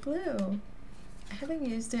Hawaii Blue. I haven't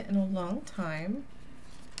used it in a long time.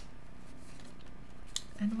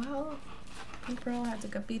 And well, Pink Pearl had to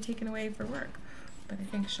be taken away for work, but I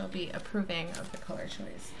think she'll be approving of the color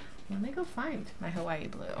choice. Let me go find my Hawaii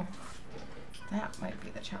Blue. That might be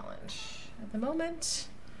the challenge. At the moment,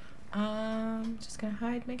 I'm just gonna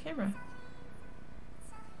hide my camera.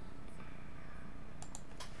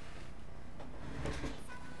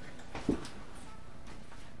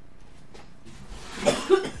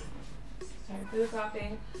 Sorry for the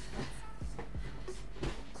coughing.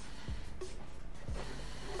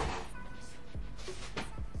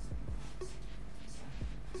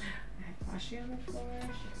 I had washi on the floor. Should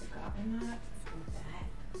have forgotten that.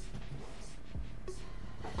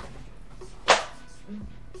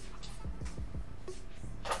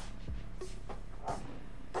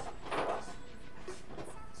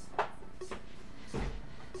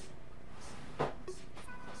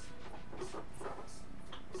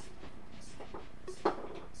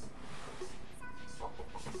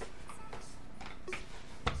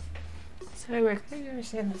 So I work for the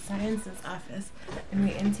Sciences office, and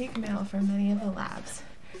we intake mail for many of the labs.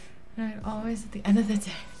 And I'd always, at the end of the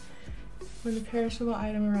day, when the perishable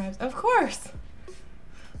item arrives, of course!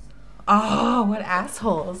 Oh, what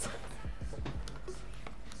assholes!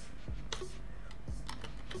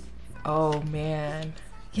 Oh man.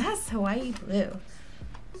 Yes, Hawaii Blue.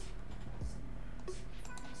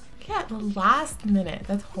 Yeah, at the last minute.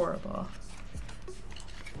 That's horrible.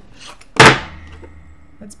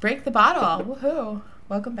 Let's break the bottle. Woohoo.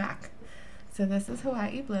 Welcome back. So this is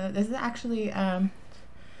Hawaii Blue. This is actually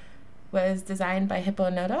was designed by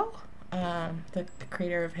Hipponoto. The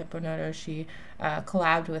creator of Hipponoto. She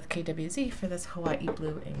collabed with KWZ for this Hawaii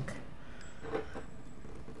Blue ink.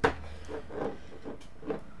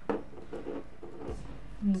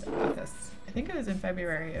 And I got this. I think it was in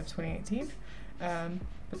February of 2018.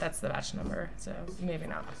 But that's the batch number, so maybe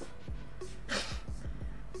not.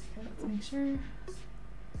 Okay, let's make sure.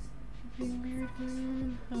 Nothing weird going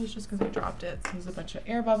on. That was just because I dropped it. So there's a bunch of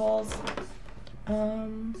air bubbles.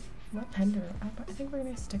 What pen do I think we're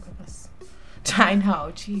gonna stick with this. I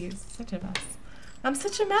know, jeez, such a mess. I'm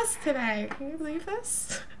such a mess today. Can you believe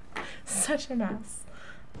this? Such a mess.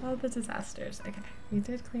 All the disasters. Okay, we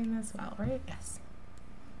did clean this well, right? Yes.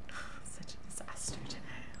 Such a disaster today.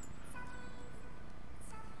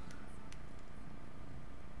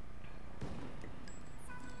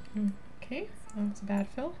 Okay, that was a bad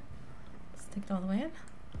fill. Stick it all the way in.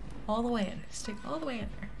 All the way in. Stick it all the way in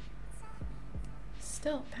there.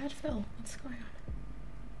 Still, bad fill. What's going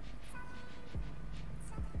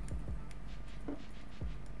on?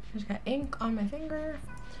 I just got ink on my finger.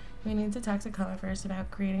 We need to talk to Color first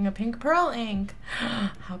about creating a pink pearl ink.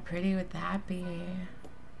 How pretty would that be?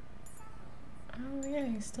 Oh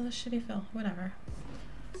yeah, still a shitty fill. Whatever.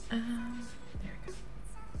 There we go.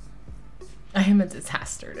 I am a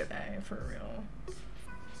disaster today, for real.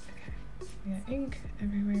 Okay. We got ink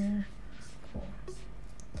everywhere. Cool.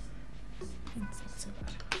 It's not so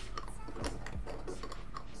bad.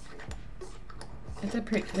 It's a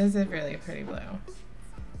pretty, this is really a pretty blue.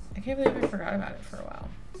 I can't believe I forgot about it for a while.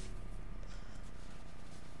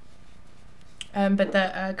 But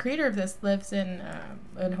the creator of this lives in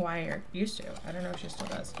Hawaii, or used to. I don't know if she still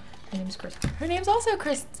does. Her name's Crystal. Her name's also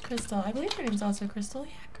Crystal. I believe her name's also Crystal.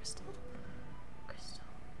 Yeah, Crystal. Crystal.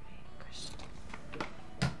 Hey, Crystal.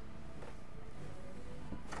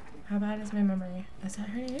 How bad is my memory? Is that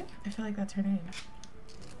her name? I feel like that's her name.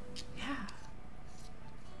 Yeah.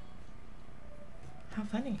 How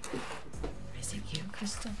funny. Is it you,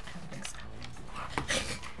 Crystal? I don't think so.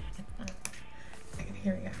 It's not. Okay,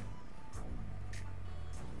 here we go.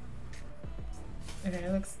 Okay,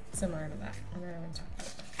 it looks similar to that. I'm not even talking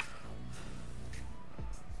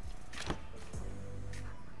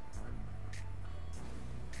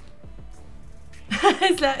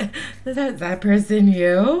about that. Is that person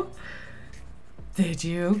you? Did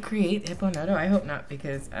you create Hipponoto? I hope not,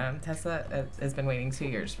 because Tessa has been waiting 2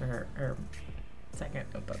 years for her second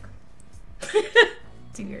notebook.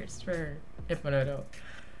 2 years for her Hipponoto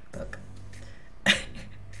book.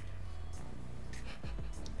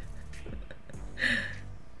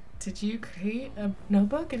 Did you create a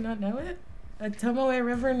notebook and not know it? A Tomoe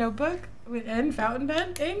River notebook and fountain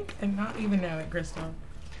pen ink and not even know it, Crystal?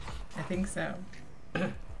 I think so.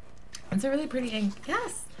 It's a really pretty ink.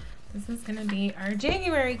 Yes! This is going to be our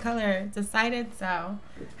January color. Decided so.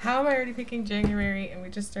 How am I already picking January and we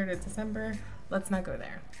just started December? Let's not go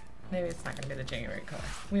there. Maybe it's not going to be the January color.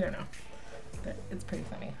 We don't know. But it's pretty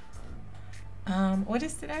funny. What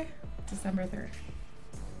is today? December 3rd.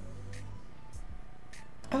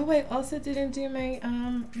 Oh wait, also didn't do my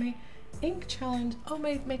my ink challenge. Oh,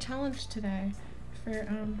 my challenge today for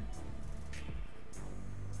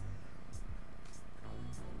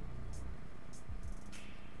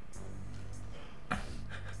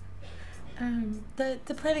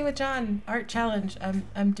the Planning with John art challenge.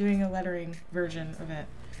 I'm doing a lettering version of it.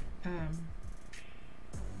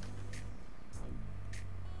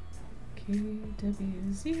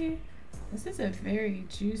 KWZ. This is a very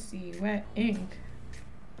juicy, wet ink.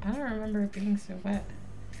 I don't remember it being so wet.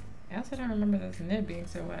 I also don't remember this nib being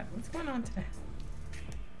so wet. What's going on today?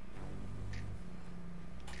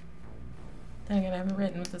 Then again, I haven't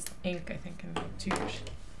written with this ink, I think, in like 2 years.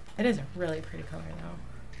 It is a really pretty color, though.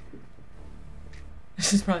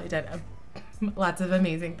 She's probably done lots of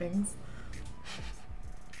amazing things.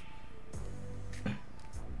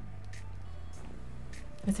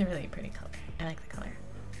 It's a really pretty color. I like the color.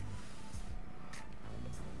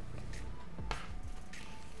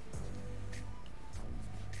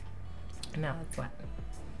 Now it's wet.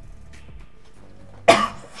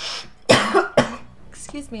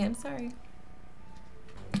 Excuse me, I'm sorry.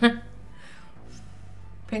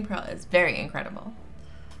 Pink Pearl is very incredible.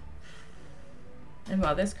 And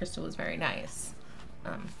while this crystal was very nice,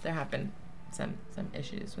 there have been some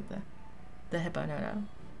issues with the Hippo Noto.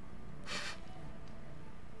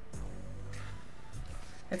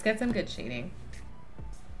 Let's get some good shading.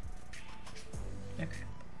 Okay.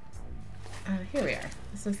 Here we are.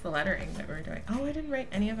 This is the lettering that we're doing. Oh, I didn't write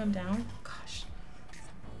any of them down. Gosh.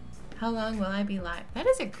 How long will I be live? That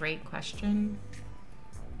is a great question.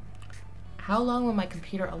 How long will my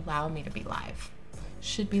computer allow me to be live?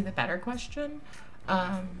 Should be the better question.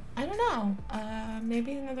 I don't know.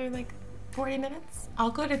 Maybe another like 40 minutes.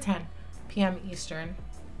 I'll go to 10 p.m. Eastern.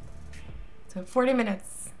 So 40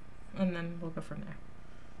 minutes, and then we'll go from there.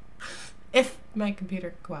 If my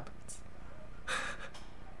computer cooperates.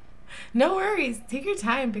 No worries. Take your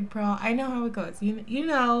time, Big Pearl. I know how it goes. You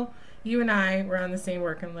know, you and I were on the same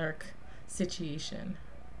work and lurk situation.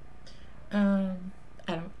 I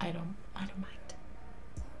don't mind.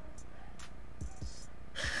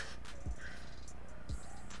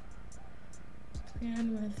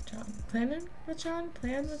 Plan with John. Planning with John?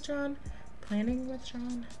 Plan with John? Planning with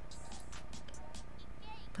John?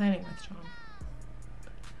 Planning with John.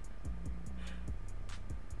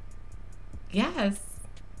 Yes.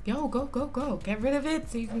 Yo, go. Get rid of it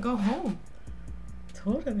so you can go home.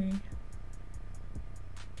 Totally.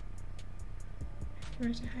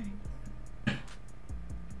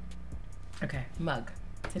 Okay, mug.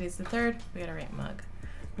 Today's the 3rd. We gotta write mug.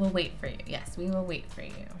 We'll wait for you. Yes, we will wait for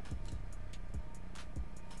you.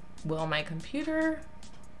 Will my computer?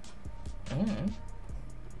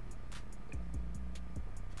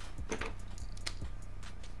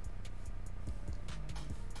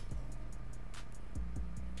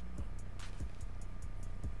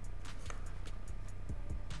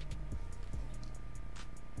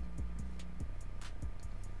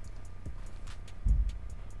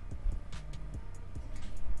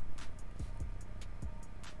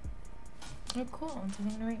 Oh, cool. I'm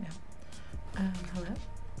doing it right now. Hello?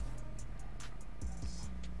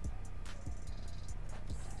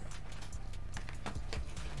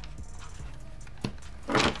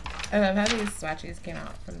 I love how these swatches came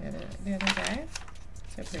out from the other day.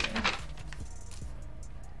 So pretty.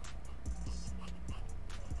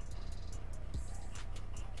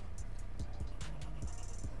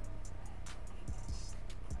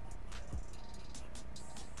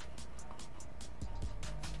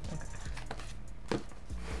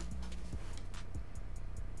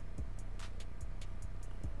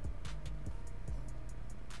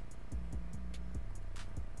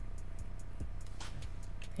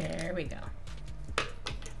 There we go.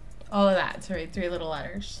 All of that to write 3 little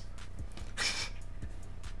letters.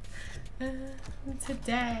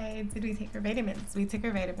 Today, did we take our vitamins? We took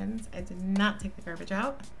our vitamins. I did not take the garbage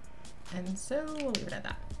out. And so we'll leave it at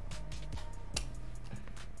that.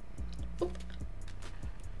 Oop.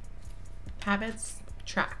 Habits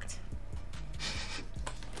tracked.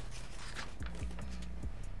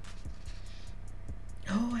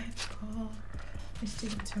 Oh, I have to call my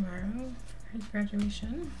student tomorrow for his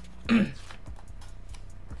graduation.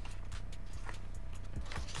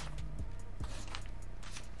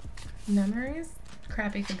 Memories?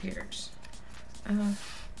 Crappy computers.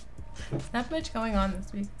 Not much going on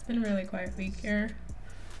this week. It's been a really quiet week here.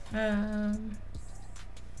 Yeah.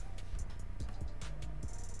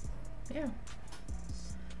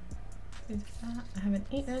 Did that. I haven't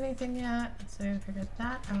eaten anything yet, so I figured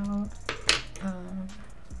that out.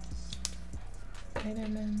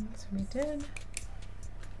 Vitamins, we did.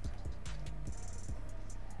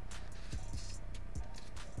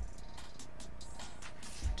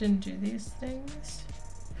 Didn't do these things.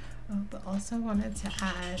 Oh, but also wanted to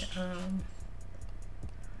add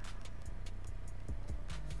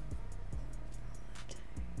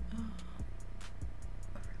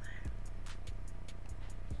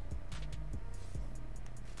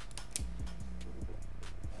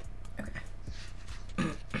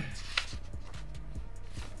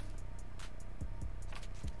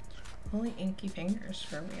holy inky fingers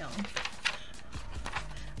for real.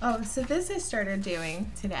 Oh, so this I started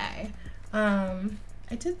doing today.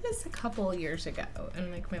 I did this a couple years ago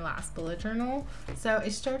in like my last bullet journal. So I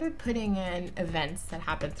started putting in events that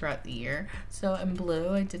happened throughout the year. So in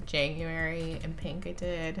blue I did January, in pink I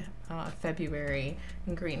did February,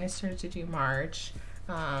 in green I started to do March,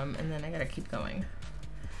 and then I gotta keep going.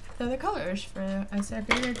 So the colors for, so I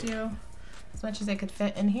figured I'd do as much as I could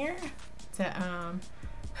fit in here to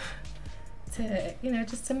you know,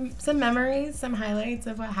 just some memories, some highlights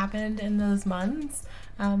of what happened in those months.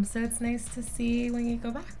 So it's nice to see when you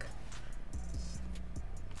go back.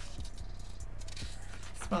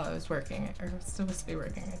 While I was working, or supposed to be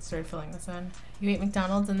working, I started filling this in. You ate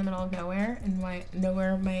McDonald's in the middle of nowhere in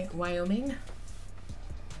Wyoming.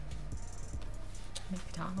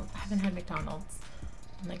 McDonald's. I haven't had McDonald's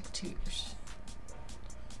in like 2 years.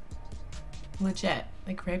 Legit,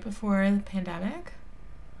 like right before the pandemic,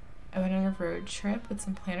 I went on a road trip with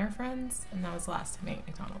some planner friends, and that was the last time I ate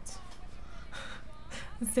McDonald's.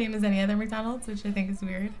 The same as any other McDonald's, which I think is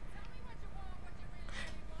weird.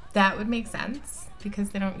 That would make sense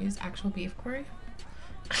because they don't use actual beef, Corey.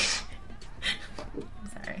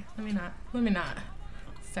 I'm sorry. Let me not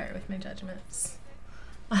start with my judgments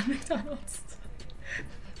on McDonald's.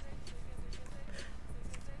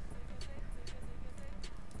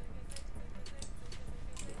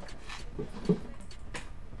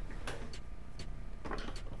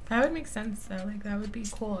 That would make sense though. Like that would be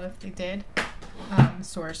cool if they did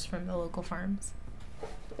source from the local farms.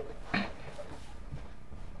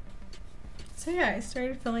 So yeah, I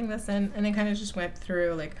started filling this in, and I kind of just went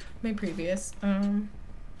through like my previous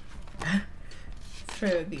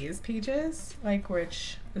through these pages, like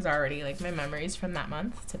which is already like my memories from that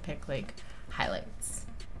month, to pick like highlights.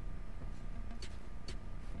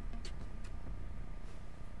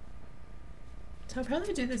 So I'll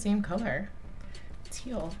probably do the same color,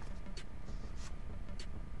 teal.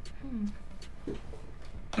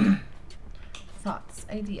 Thoughts,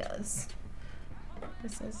 ideas.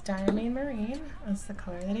 This is Diamine Marine. That's the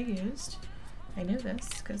color that I used. I knew this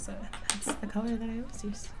because that's the color that I always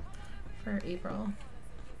use for April.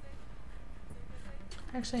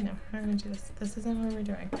 Actually, no, I'm not gonna do this. This isn't what we're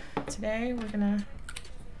doing. Today we're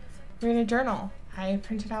gonna journal. I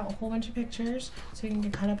printed out a whole bunch of pictures so you can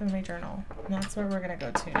get caught up in my journal. And that's where we're gonna go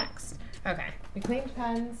to next. Okay, we cleaned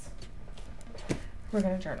pens. We're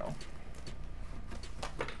gonna journal.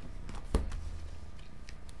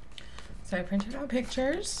 So I printed out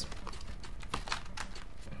pictures,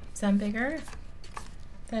 some bigger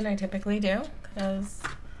than I typically do because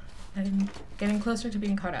I'm getting closer to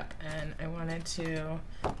being caught up and I wanted to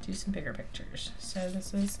do some bigger pictures. So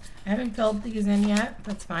this is, I haven't filled these in yet,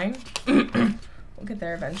 that's fine. We'll get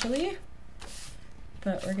there eventually,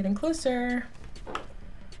 but we're getting closer.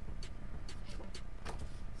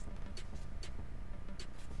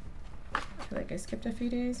 I feel like I skipped a few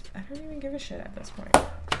days, but I don't even give a shit at this point.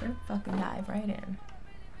 We're gonna fucking dive right in.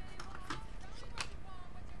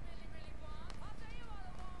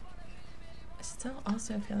 I still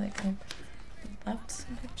also feel like I've left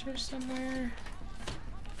some pictures somewhere.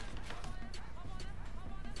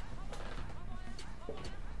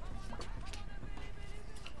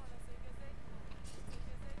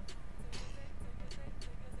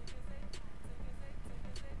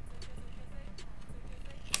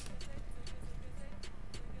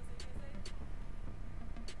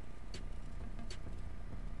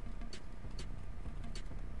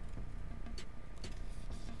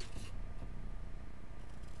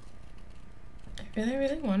 I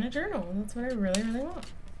really want a journal. That's what I really want.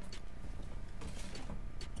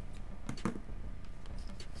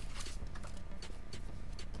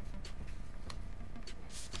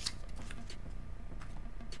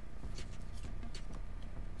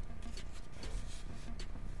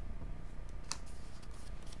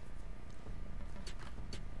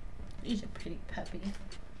 She's a pretty puppy.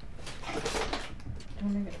 Oh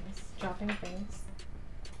my goodness, dropping things.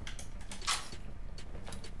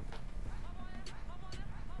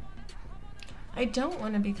 I don't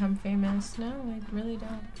want to become famous. No, I really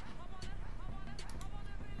don't.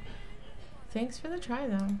 Thanks for the try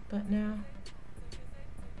though, but no.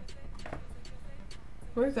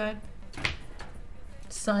 We're good.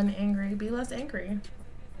 Son angry, be less angry.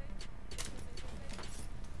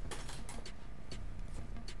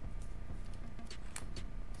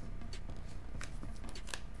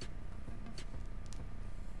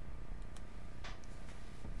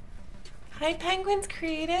 Hi Penguins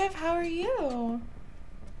Creative, how are you?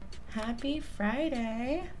 Happy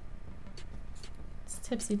Friday. It's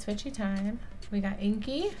Tipsy Twitchy time. We got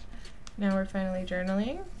Inky. Now we're finally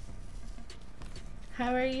journaling.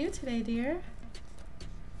 How are you today, dear?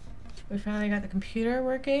 We finally got the computer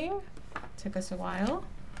working. Took us a while.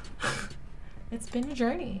 It's been a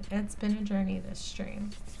journey. It's been a journey, this stream.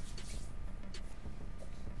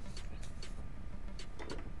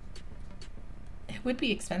 It would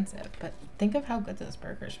be expensive, but think of how good those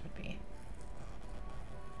burgers would be.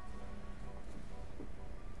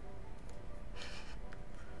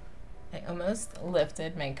 I almost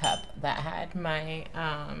lifted my cup that had my,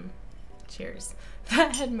 cheers,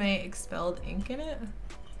 that had my expelled ink in it.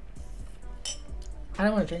 I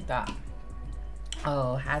don't want to drink that.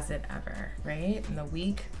 Oh, has it ever, right? In the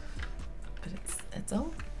week. But it's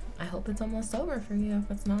over. I hope it's almost over for you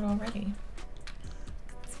if it's not already.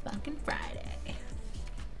 It's fucking Friday.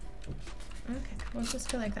 Okay, we'll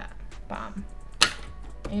just go like that. Bomb.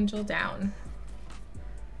 Angel down.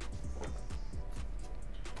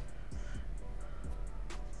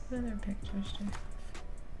 What other pictures do I have?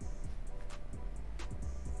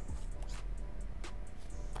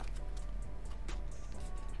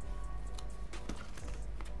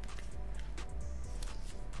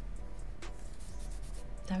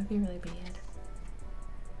 That would be really bad.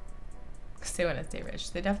 Because they want to stay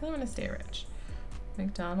rich. They definitely want to stay rich.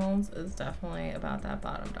 McDonald's is definitely about that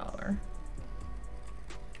bottom dollar.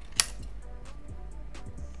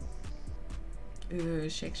 Ooh,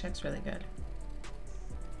 Shake Shack's really good.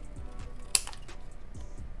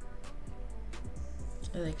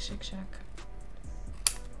 I like Shake Shack.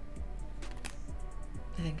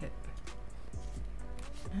 I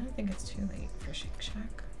don't think it's too late for Shake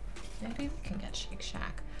Shack. Maybe we can get Shake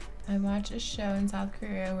Shack. I watched a show in South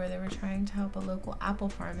Korea where they were trying to help a local apple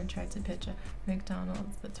farm and tried to pitch a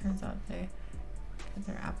McDonald's, but turns out they get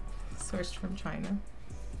their apple sourced from China.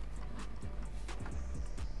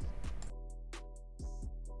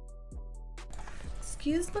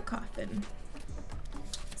 Excuse the coffin.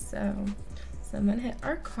 So, someone hit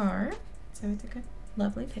our car, so we took a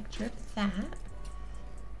lovely picture of that.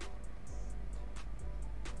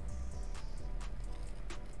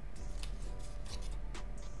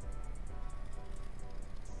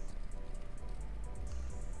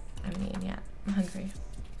 I mean, yeah, I'm hungry.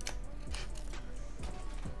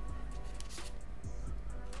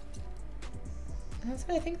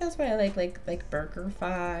 I think that's why I like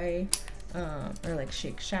BurgerFi, or like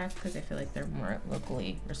Shake Shack, because I feel like they're more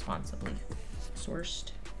locally responsibly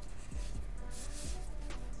sourced.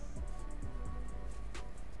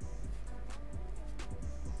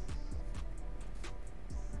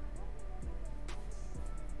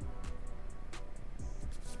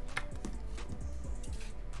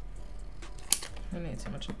 I made so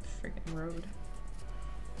much of the freaking road.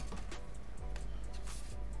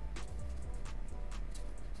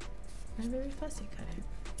 I very fussy cut it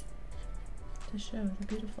to show the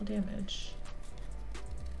beautiful damage.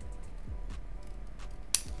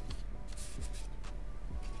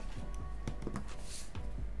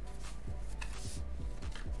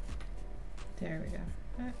 There we go.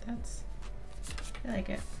 That's, I like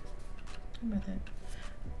it. I'm with it.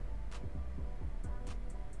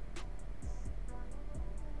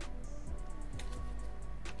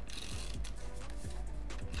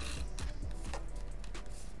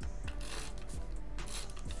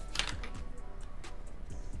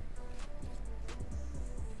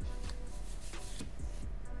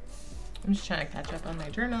 I'm just trying to catch up on my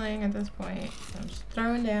journaling at this point, so I'm just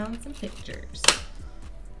throwing down some pictures.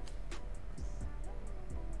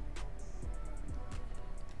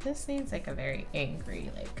 This needs like a very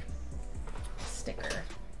angry like sticker.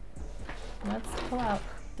 Let's pull out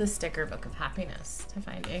the sticker book of happiness to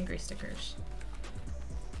find angry stickers.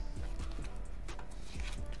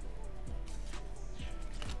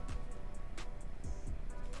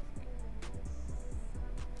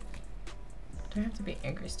 Do there have to be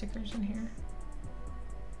angry stickers in here?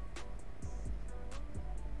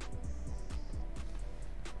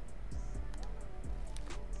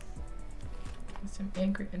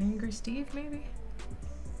 An angry Steve, maybe?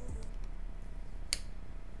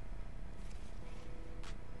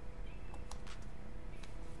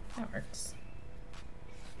 That works.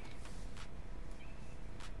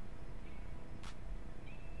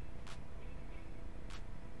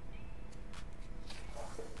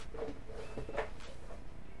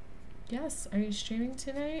 Yes, are you streaming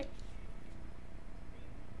tonight?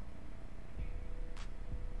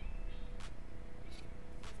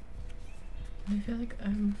 I feel like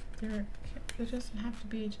there doesn't have to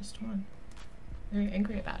be just one. Very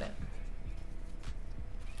angry about it.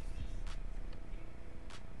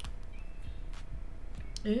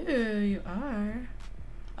 Ew, you are.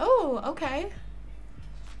 Oh, okay.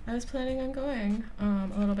 I was planning on going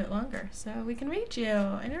a little bit longer, so we can read you.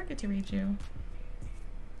 I never get to read you.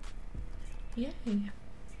 Yay.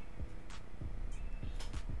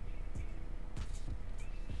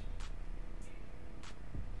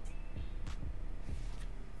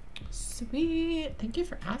 Sweet. Thank you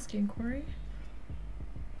for asking, Corey.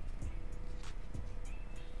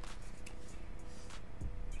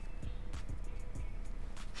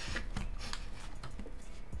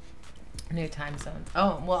 New time zones.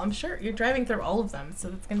 Oh, well, I'm sure you're driving through all of them, so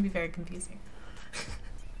it's going to be very confusing.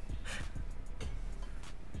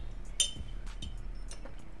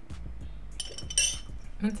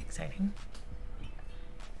 That's exciting.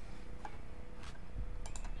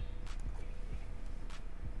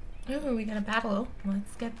 Oh, we got a battle.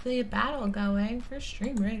 Let's get the battle going for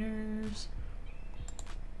Stream Raiders.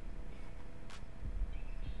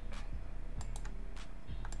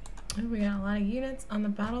 Oh, we got a lot of units on the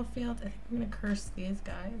battlefield. I think I'm gonna curse these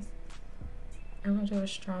guys. Or we'll do a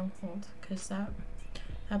stronghold, because that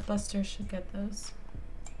buster should get those.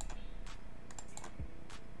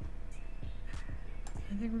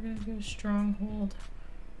 I think we're gonna do a stronghold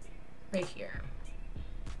right here.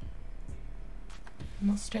 And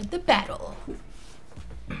we'll start the battle.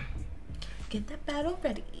 Get that battle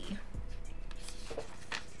ready.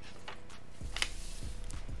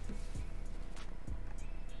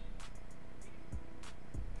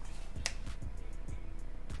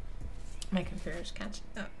 My computer's catching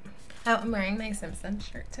up. Oh, I'm wearing my Simpsons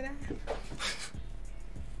shirt today.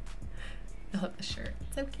 I love the shirt.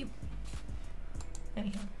 It's so cute.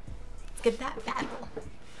 Anyhow, let's get that battle.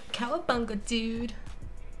 Cowabunga, dude.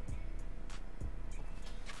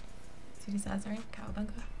 See what he says, right?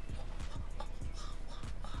 Cowabunga.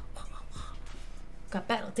 Got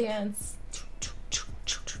battle dance.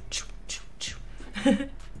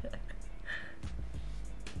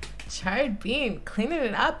 Charred Bean cleaning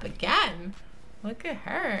it up again. Look at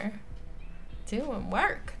her doing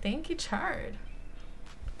work. Thank you, Charred.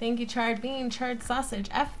 Thank you, Charred Bean, Charred Sausage,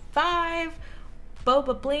 F5,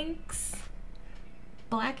 Boba Blinks,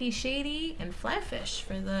 Blackie Shady, and Flyfish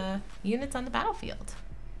for the units on the battlefield.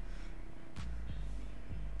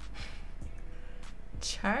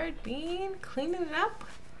 Charred Bean cleaning it up.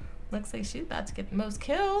 Looks like she's about to get the most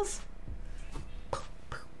kills.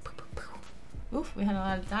 Oof, we had a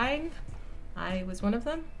lot of dying. I was one of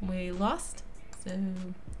them. We lost. So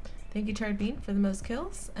thank you, Charred Bean, for the most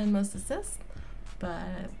kills and most assists.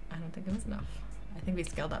 But I don't think it was enough. I think we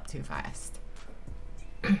scaled up too fast.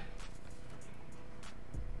 We're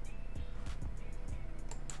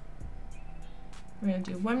going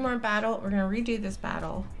to do one more battle. We're going to redo this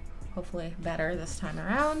battle. Hopefully better this time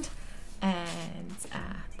around. And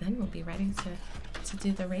then we'll be ready to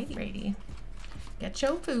do the raid. Get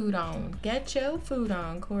your food on. Get your food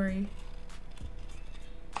on, Corey.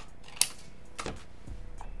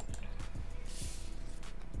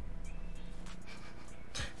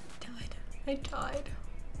 I died.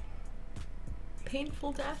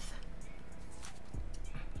 Painful death.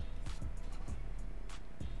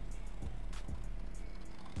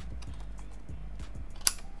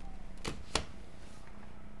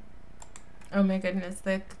 Oh my goodness,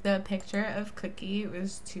 the picture of Cookie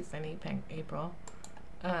was too funny, April.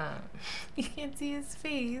 You can't see his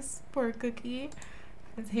face, poor Cookie.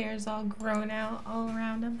 His hair's all grown out all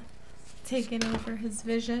around him, taking over his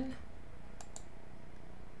vision.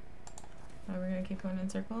 Oh, we're gonna keep going in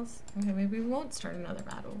circles? Okay, maybe we won't start another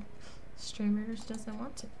battle. Stream Raiders doesn't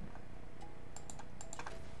want to.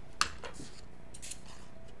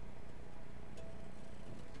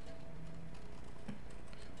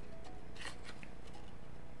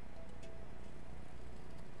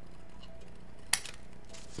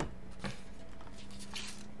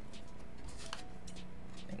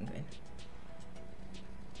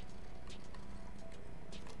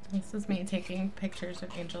 This is me taking pictures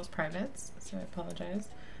of Angel's privates, so I apologize.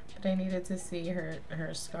 But I needed to see her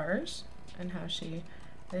scars and how she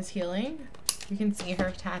is healing. You can see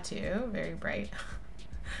her tattoo, very bright.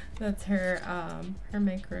 That's her her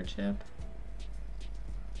microchip.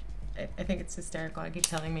 I think it's hysterical. I keep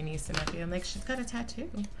telling my niece and nephew, I'm like, she's got a tattoo.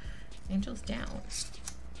 Angel's down.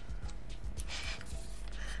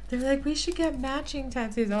 They're like, we should get matching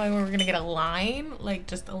tattoos. I'm like, we're gonna get a line, like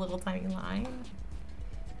just a little tiny line.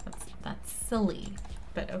 That's silly,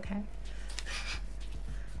 but okay.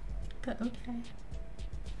 But okay.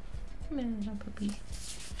 My little puppy.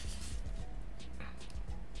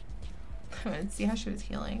 Let's see how she was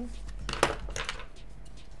healing.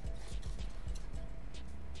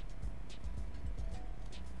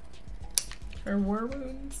 Her war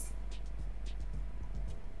wounds.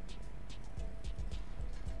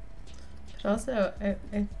 But also,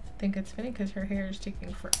 I think it's funny because her hair is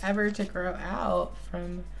taking forever to grow out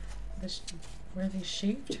from where they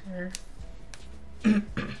shaved her. It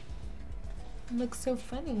looks so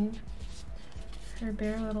funny. Her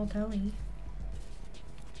bare little belly.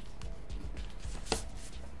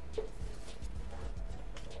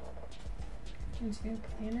 Is she a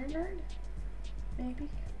planner nerd? Maybe?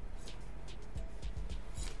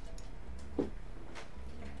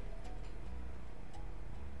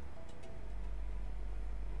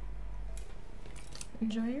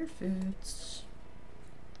 Enjoy your foods.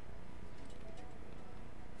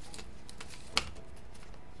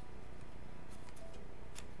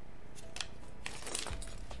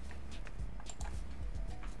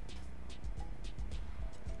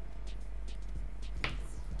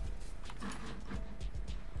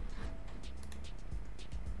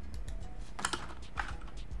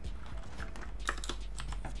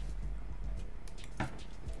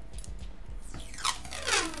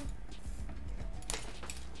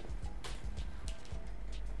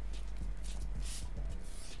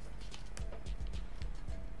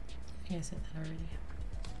 I said that already.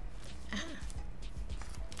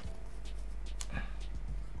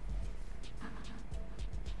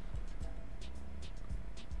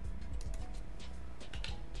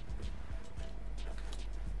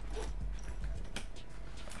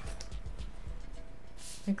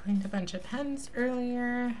 I cleaned a bunch of pens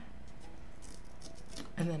earlier,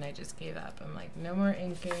 and then I just gave up. I'm like, no more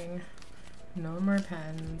inking, no more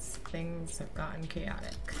pens. Things have gotten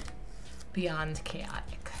chaotic, beyond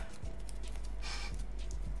chaotic.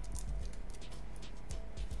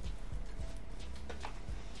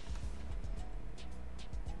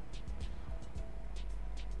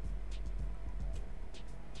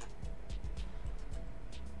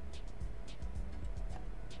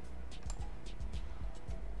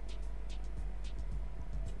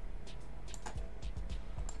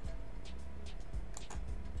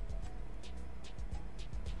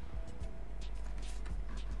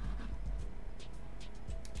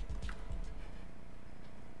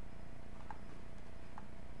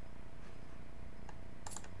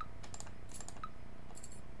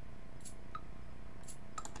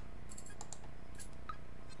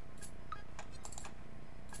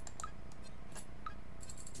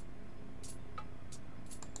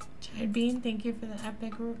 Bean, thank you for the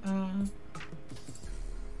epic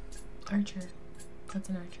archer. That's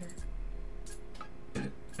an archer.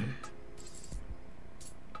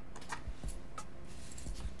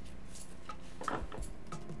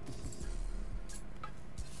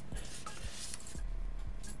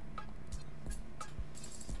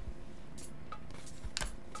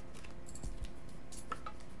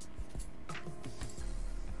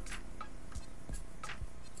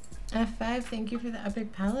 F5, thank you for the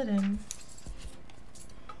epic paladin.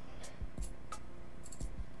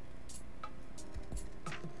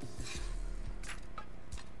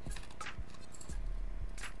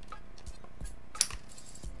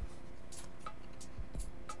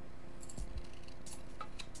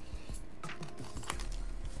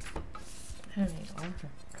 I don't need all her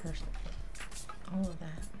curse, all of that.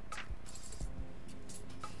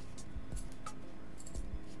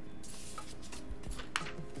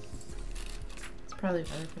 Probably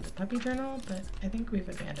better for the puppy journal, but I think we've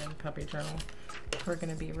abandoned puppy journal. If we're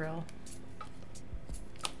gonna be real.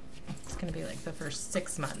 It's gonna be like the first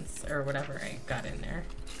 6 months or whatever I got in there.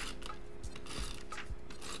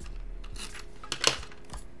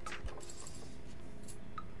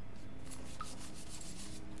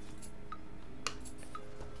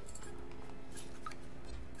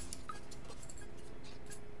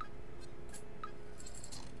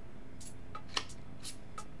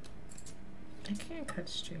 I can't cut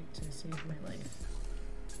straight to save my life.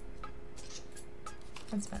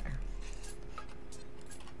 That's better.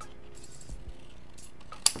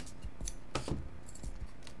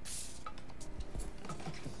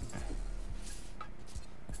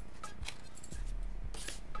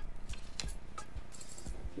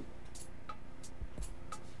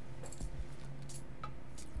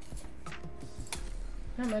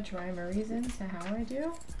 not much rhyme or reason to how I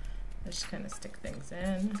do. I just kind of stick things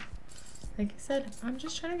in. Like I said, I'm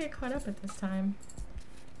just trying to get caught up at this time.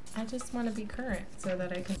 I just want to be current so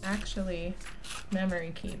that I can actually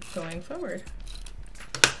memory keep going forward.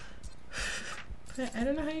 But I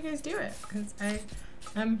don't know how you guys do it, because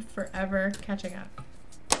I'm forever catching up.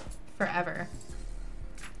 Forever.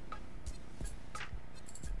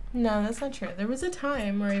 No, that's not true. There was a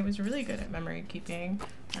time where I was really good at memory keeping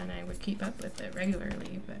and I would keep up with it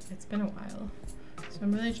regularly, but it's been a while. So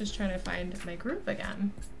I'm really just trying to find my groove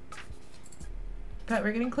again. But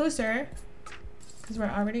we're getting closer because we're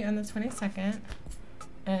already on the 22nd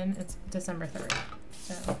and it's December 3rd.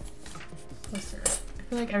 So closer. I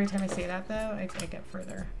feel like every time I say that though, I get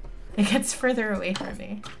further. It gets further away from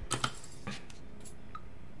me.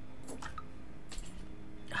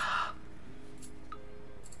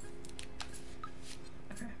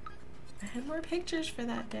 I had more pictures for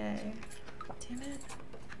that day. Damn it.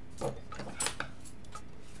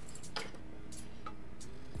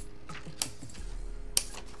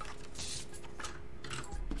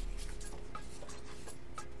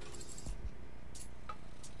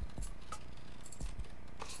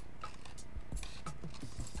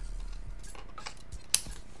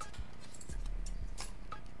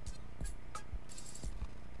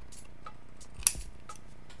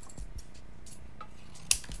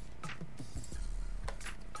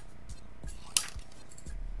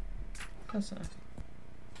 Close enough.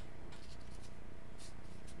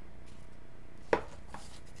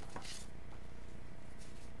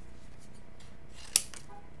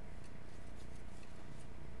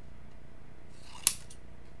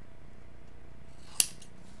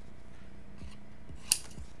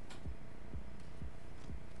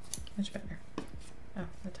 Much better. Oh,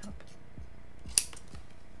 the top.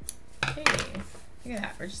 Hey, look at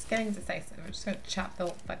that. We're just getting decisive. We're just gonna chop the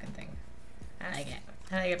whole fucking thing. I like it.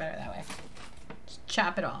 I like it better that way. Just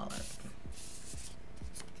chop it all up.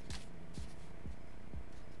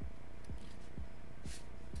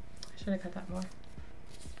 I should have cut that more.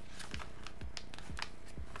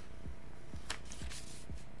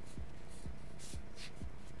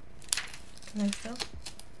 Can I still?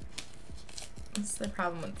 This is the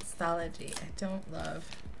problem with Stology. I don't love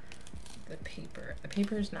the paper. The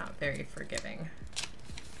paper is not very forgiving.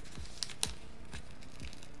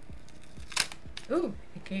 Ooh,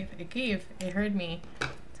 it gave. It heard me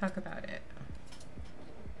talk about it.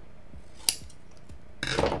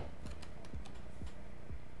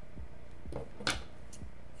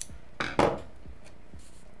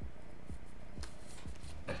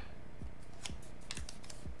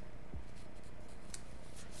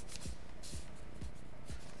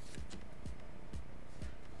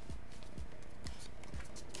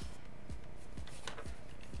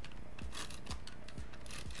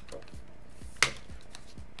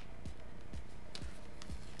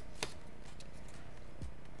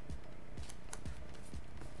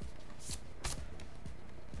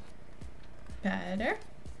 Better,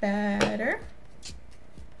 better.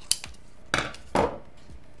 I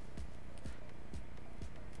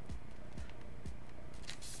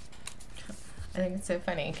think it's so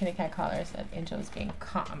funny. Kitty Cat Collar said Angel was being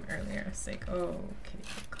calm earlier. It's like, oh, Kitty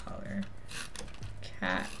Cat Collar.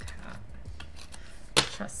 Cat.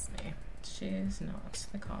 Trust me, she is not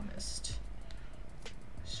the calmest.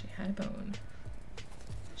 She had a bone.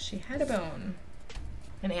 She had a bone.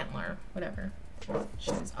 An antler, whatever.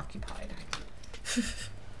 She was occupied.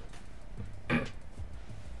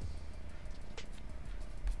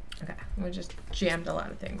 Okay, we just jammed a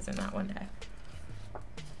lot of things in that one day.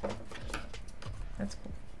 That's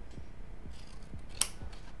cool.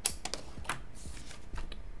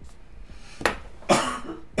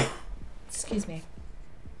 Excuse me.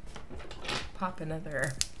 Pop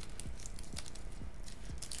another.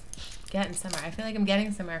 Getting somewhere. I feel like I'm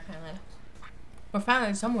getting somewhere finally. We're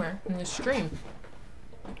finally somewhere in the stream.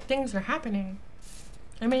 Things are happening.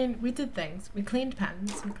 I mean, we did things. We cleaned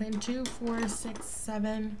pens. We cleaned 2, 4, 6,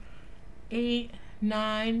 7, 8,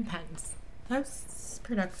 9 pens. That's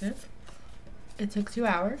productive. It took 2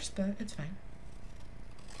 hours, but it's fine.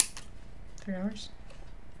 3 hours.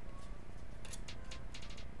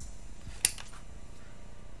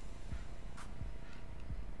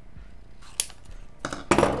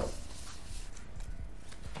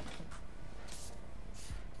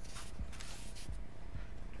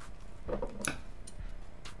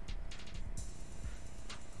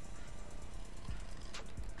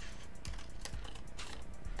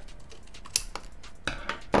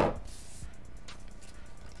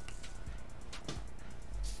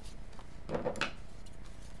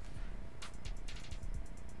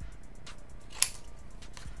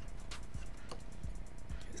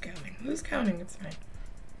 Who's counting? It's fine.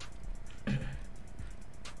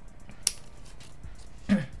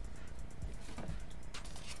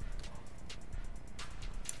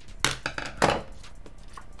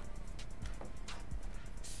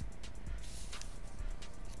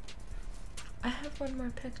 I have one more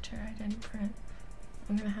picture I didn't print.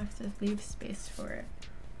 I'm gonna have to leave space for it.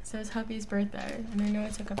 So it's hubby's birthday, and I know I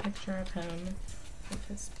took a picture of him with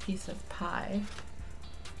his piece of pie.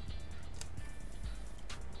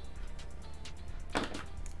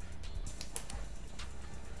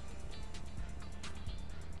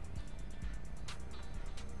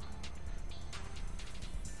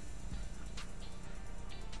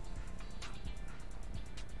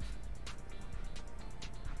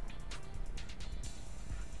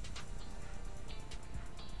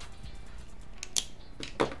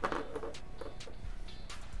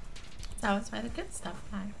 That was why the good stuff.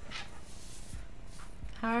 Hi.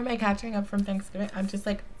 How am I catching up from Thanksgiving? I'm just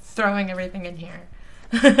like throwing everything in here.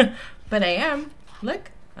 But I am.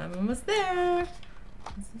 Look, I'm almost there.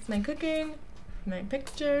 This is my cooking, my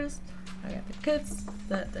pictures. I got the kids,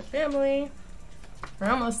 the family. We're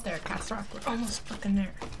almost there, Cast Rock. We're almost fucking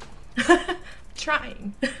there.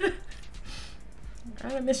 Trying. We're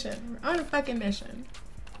on a mission. We're on a fucking mission.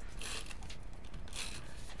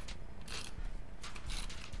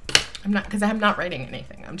 I'm not, because I'm not writing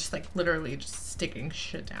anything. I'm just like literally just sticking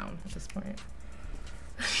shit down at this point.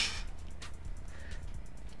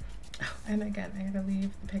 Oh, and again, I gotta leave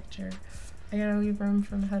the picture. I gotta leave room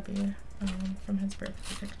from hubby, from his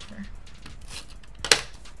birthday picture.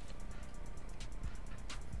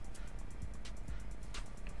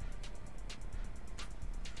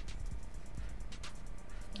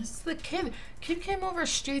 This is the kid. Kid came over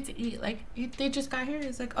straight to eat. Like, they just got here.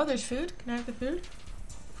 He's like, oh, there's food? Can I have the food?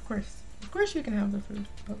 Of course you can have the food,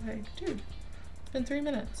 but like, dude, it's been 3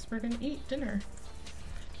 minutes. We're gonna eat dinner.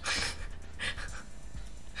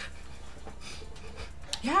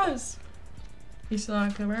 Yes. You still on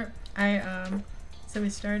October? So we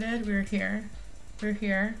started, we were here,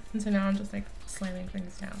 and so now I'm just like slamming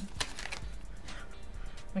things down.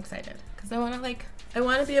 I'm excited, because I want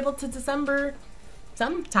to be able to December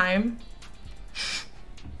sometime.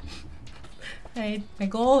 My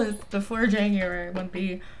goal is before January, I want to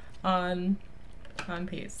be on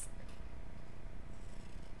pace.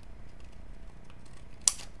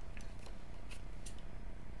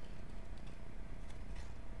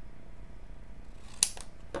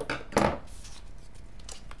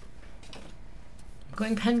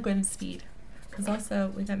 Going penguin speed, because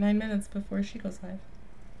also we got 9 minutes before she goes live.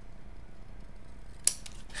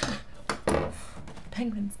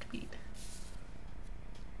 Penguin speed.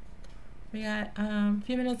 We got a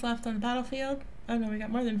few minutes left on the battlefield. Oh no, we got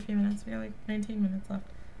more than a few minutes. We got like 19 minutes left.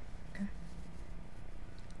 Okay.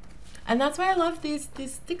 And that's why I love these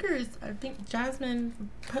stickers. I think Jasmine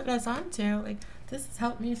put us onto. Like, this has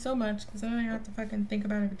helped me so much, because I don't have to fucking think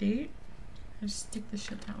about a date. I just stick this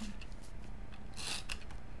shit down.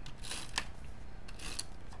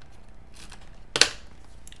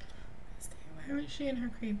 Why was she in her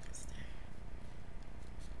crate this day?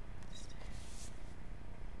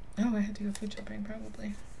 Oh, I had to go food shopping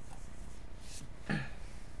probably.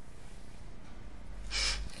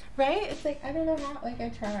 Right? It's like, I don't know how, like, I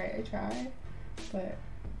try, but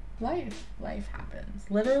life happens.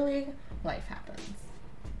 Literally, life happens.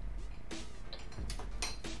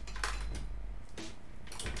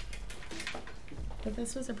 But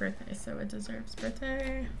this was a birthday, so it deserves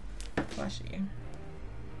birthday plushie.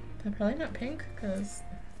 But probably not pink, because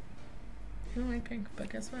I don't like pink, but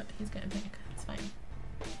guess what? He's getting pink. It's fine.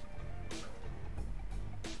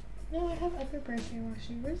 No, I have other birthday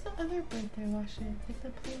washi. Where's the other birthday washi? It's like the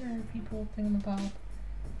planner people thingamabob.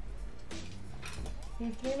 You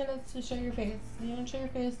have 3 minutes to show your face. If you don't show your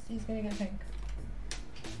face, he's gonna get pink.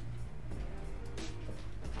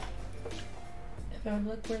 If I would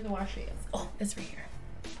look where the washi is. Oh, it's right here.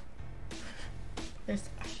 There's the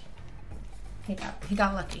washi. He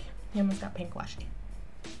got lucky. He almost got pink washi.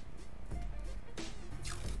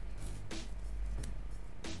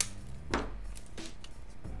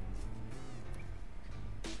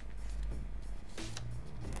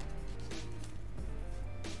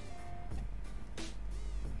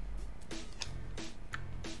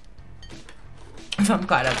 I'm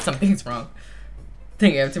caught up. Something's wrong.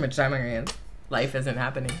 Thinking I have too much time on your hands. Life isn't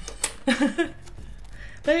happening. But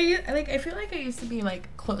I feel like I used to be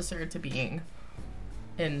like closer to being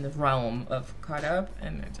in the realm of caught up,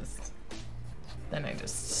 and then I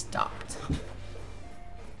just stopped.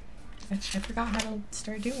 I forgot how to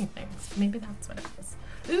start doing things. Maybe that's what it was.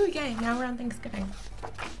 Ooh, yay! Now we're on Thanksgiving.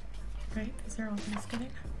 Right? Is there all Thanksgiving?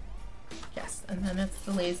 Yes, and then it's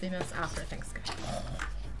the laziness after Thanksgiving.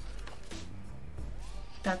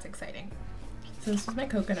 That's exciting. So this was my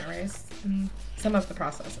coconut rice and some of the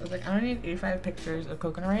process. I was like, I don't need 85 pictures of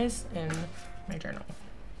coconut rice in my journal.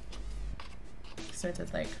 So I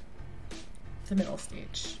did like the middle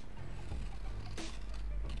stage.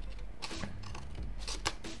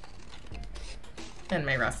 And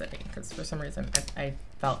my recipe, because for some reason I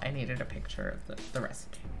felt I needed a picture of the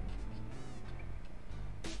recipe.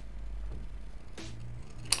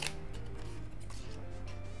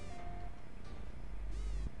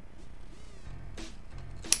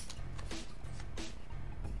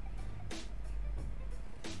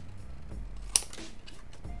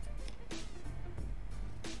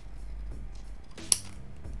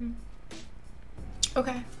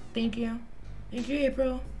 Okay, thank you. Thank you,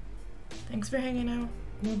 April. Thanks for hanging out.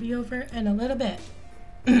 We'll be over in a little bit.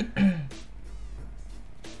 Because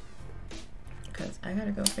I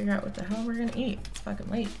gotta go figure out what the hell we're gonna eat. It's fucking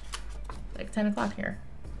late. Like 10 o'clock here.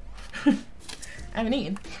 I haven't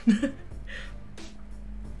eaten.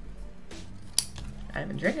 I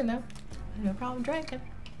haven't drinking though. No problem drinking.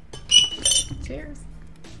 Cheers.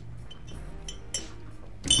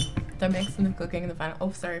 The mix and the cooking and the final.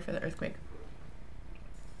 Oh, sorry for the earthquake.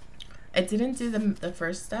 I didn't do the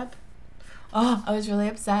first step. Oh, I was really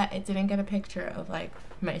upset. It didn't get a picture of like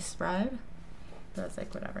my spread. But I was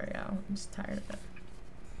like, whatever, yeah, I'm just tired of it.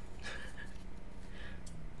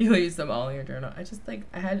 You'll use them all in your journal. I just like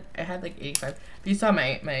I had like 85. If you saw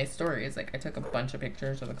my stories, like I took a bunch of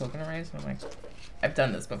pictures of the coconut rice, and I'm like, I've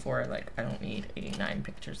done this before. Like I don't need 89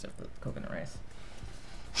 pictures of the coconut rice.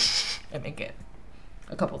 I make it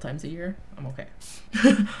a couple times a year. I'm okay.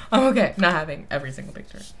 I'm okay not having every single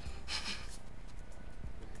picture.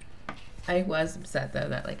 I was upset though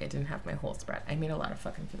that like I didn't have my whole spread. I made a lot of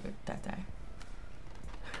fucking food that day.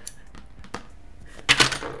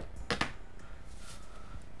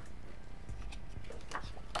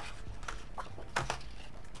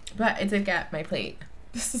 But I did get my plate.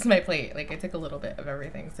 This is my plate. Like I took a little bit of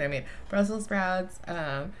everything. So I made Brussels sprouts.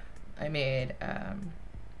 I made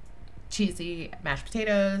cheesy mashed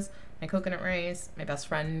potatoes. My coconut rice. My best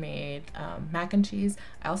friend made mac and cheese.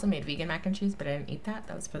 I also made vegan mac and cheese, but I didn't eat that.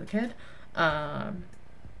 That was for the kid. My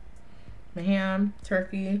ham,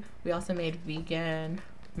 turkey. We also made vegan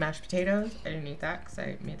mashed potatoes. I didn't eat that because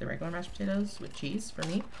I made the regular mashed potatoes with cheese for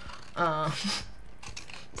me.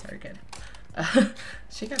 Sorry, kid.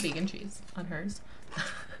 She got vegan cheese on hers.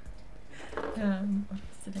 What else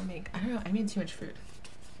did I make? I don't know. I made too much food.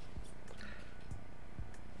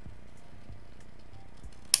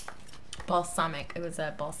 Balsamic. It was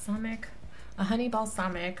a honey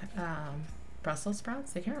balsamic Brussels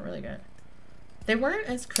sprouts. They came out really good. They weren't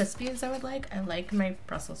as crispy as I would like. I like my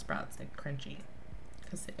Brussels sprouts like crunchy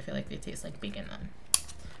because I feel like they taste like bacon then.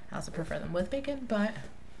 I also prefer them with bacon, but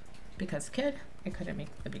because kid, I couldn't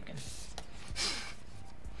make the bacon.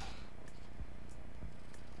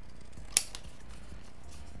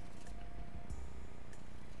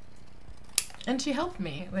 And she helped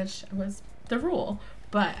me, which was the rule.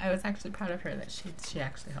 But I was actually proud of her that she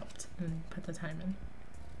actually helped and put the time in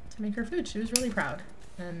to make her food. She was really proud,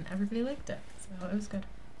 and everybody liked it, so it was good.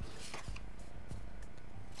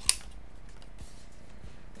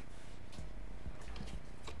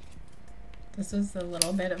 This was the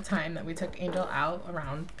little bit of time that we took Angel out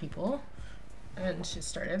around people, and she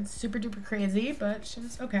started super duper crazy, but she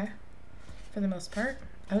was okay for the most part.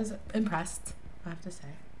 I was impressed, I have to say.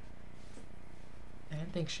 I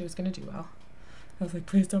didn't think she was gonna do well. I was like,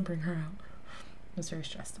 please don't bring her out. I was very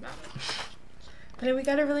stressed about it. But we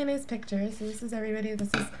got a really nice picture. So this is everybody. This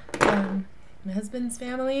is my husband's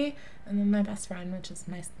family, and then my best friend, which is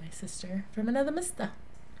my sister from another mister.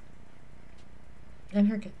 And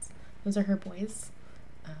her kids. Those are her boys,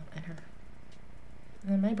 and her.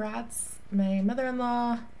 And then my brats, my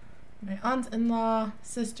mother-in-law, my aunt-in-law,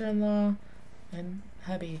 sister-in-law, and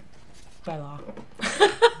hubby by law.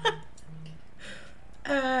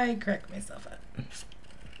 I correct myself up.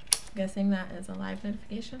 Guessing that is a live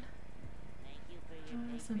notification.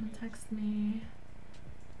 Someone text me.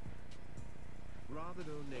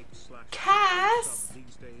 Cass!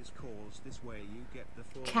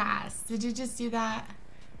 Cass, did you just do that?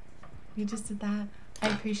 You just did that? I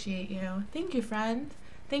appreciate you. Thank you, friend.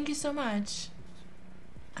 Thank you so much.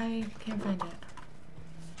 I can't find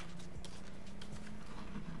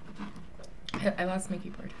it. I lost my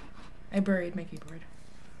keyboard. I buried my keyboard.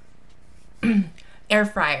 Air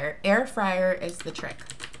fryer. Air fryer is the trick.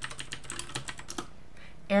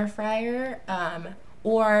 Air fryer,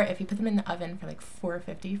 or if you put them in the oven for like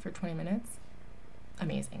 450 for 20 minutes,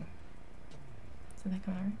 amazing. Did that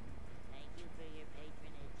come out right? Thank you for your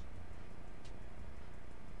patronage.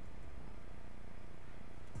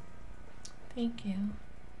 Thank you.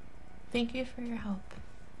 Thank you for your help.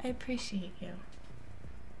 I appreciate you.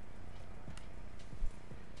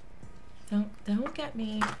 Don't get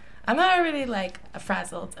me. I'm already like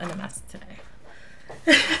frazzled and a mess today.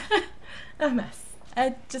 A mess.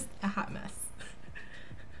 Just a hot mess.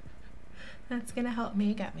 That's gonna help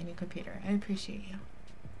me get my new computer. I appreciate you.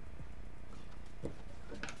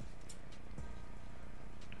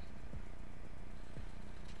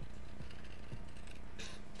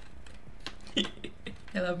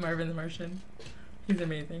 I love Marvin the Martian. He's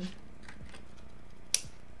amazing.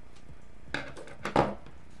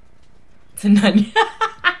 It's a nun.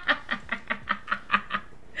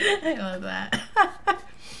 I love that.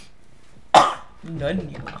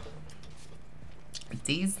 Nunya.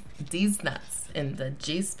 These nuts in the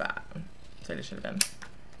G spot. That's what it should have been.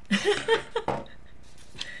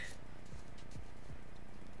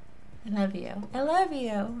 I love you. I love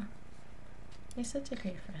you. You're such a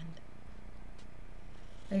great friend.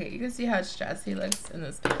 Okay, you can see how stressed he looks in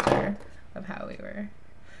this picture of how we were.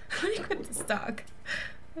 Like with this dog.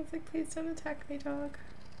 I was like, please don't attack my dog.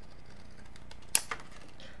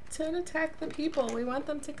 Don't attack the people. We want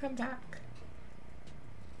them to come back.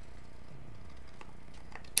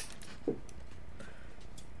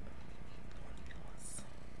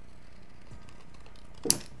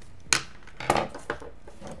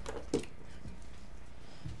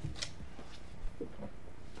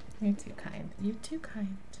 You're too kind. You're too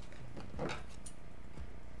kind.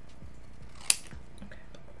 Okay.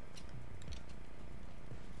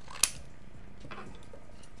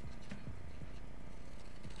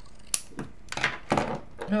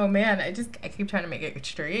 Oh man, I keep trying to make it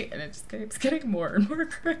straight and it just keeps getting more and more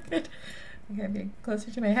crooked. I gotta be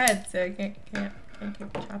closer to my head so I can't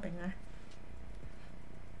keep chopping there.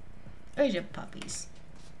 There's your puppies.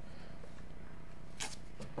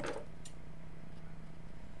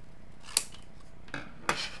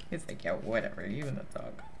 He's like, yeah, whatever, you and that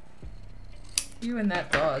dog. You and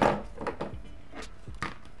that dog. I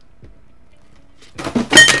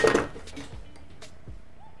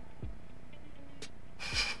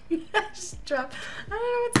don't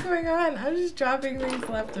know what's going on. I'm just dropping things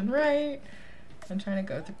left and right. I'm trying to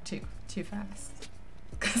go too fast.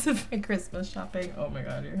 Because of my Christmas shopping. Oh my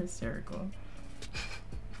god, you're hysterical.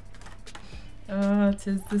 Oh,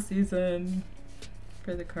 'tis the season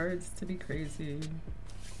for the cards to be crazy.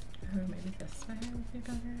 Oh, maybe this way would be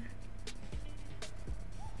better.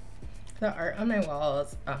 The art on my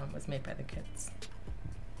walls was made by the kids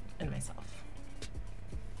and myself.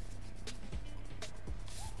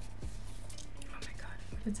 Oh my god,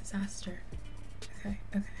 what a disaster. Okay,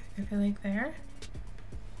 I feel like there.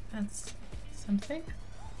 That's something.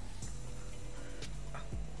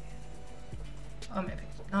 Oh, maybe.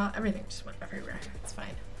 Oh, everything just went everywhere. It's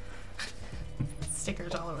fine.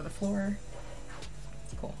 Stickers all over the floor.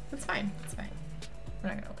 It's cool. It's fine. It's fine. We're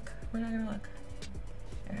not gonna look. We're not gonna look.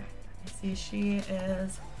 Okay. I see she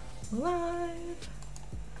is live.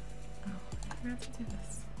 Oh, I forgot to do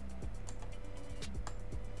this.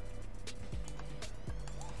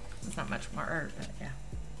 There's not much more art, but yeah.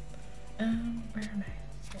 Where am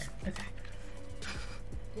I? Here. Okay.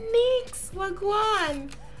 Neeks,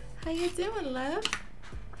 wagwan. How you doing, love?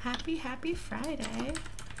 Happy Friday.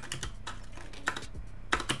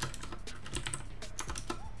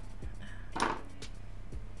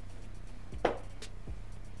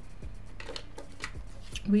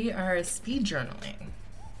 We are speed journaling.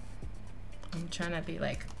 I'm trying to be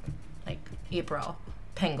like April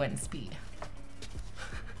Penguin speed.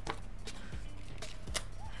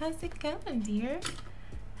 How's it going, dear?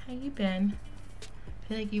 How you been? I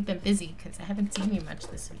feel like you've been busy because I haven't seen you much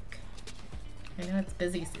this week. I know it's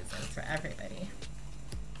busy season for everybody.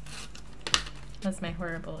 That's my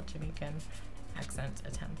horrible Jamaican accent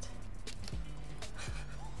attempt.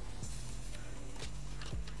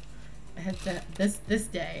 I had to, this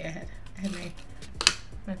day I had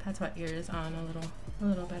my patois ears on a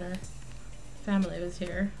little better. Family was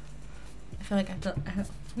here. I feel like I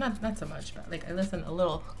have not so much, but like I listen a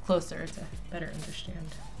little closer to better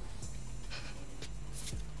understand.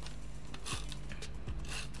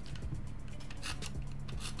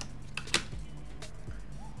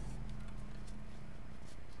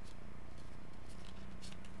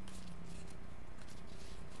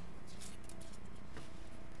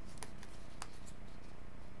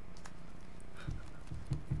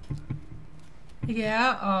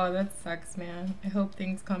 Yeah, oh, that sucks, man. I hope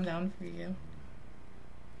things calm down for you.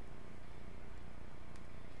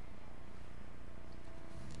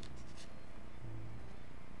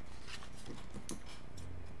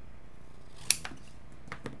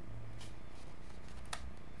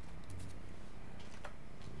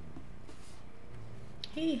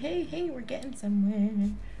 Hey, we're getting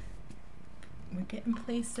somewhere. We're getting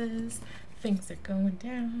places. Things are going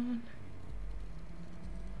down.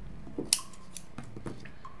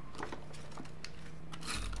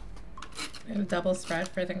 I have a double spread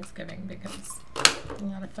for Thanksgiving because a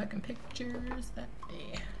lot of fucking pictures that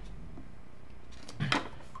day. I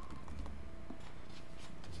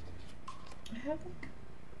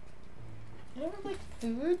don't have like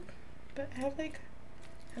food, but I have like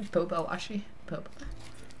boba washi. Boba.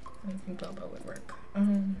 I think boba would work.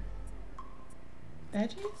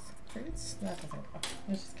 Veggies? Fruits? That doesn't go.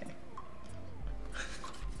 I was just kidding.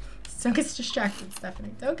 Don't get distracted,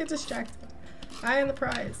 Stephanie. Don't get distracted. Eye on the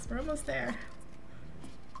prize. We're almost there.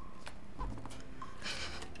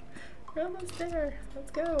 We're almost there.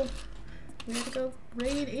 Let's go. We have to go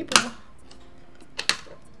raid April.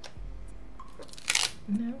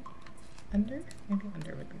 No? Under? Maybe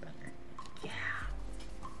under would be better. Yeah.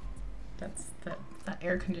 That's that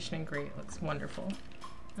air conditioning grate looks wonderful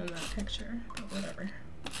in that picture, but whatever.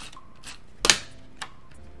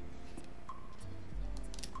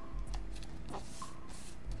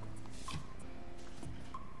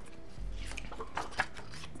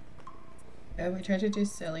 Oh, we tried to do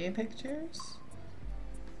silly pictures.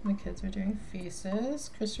 The kids were doing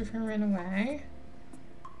faces. Christopher ran away.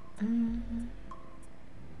 I'm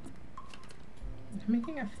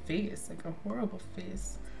making a face, like a horrible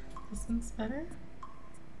face. This one's better.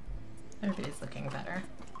 Everybody's looking better.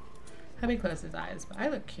 Hubby closed his eyes, but I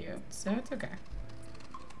look cute, so it's okay.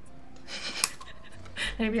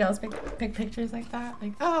 Anybody else pick pictures like that?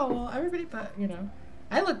 Like, oh, well, everybody, but, you know,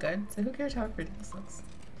 I look good, so who cares how everybody else looks?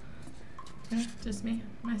 Yeah, just me,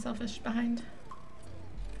 my selfish behind.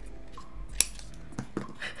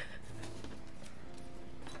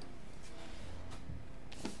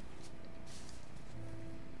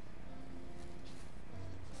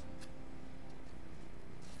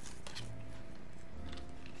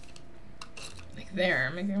 Like there,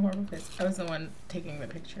 I'm making a horrible face. I was the one taking the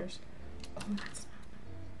pictures. Oh, that's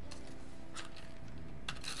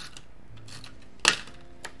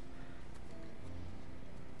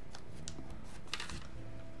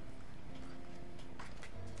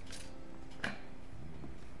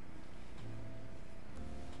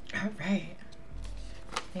all right.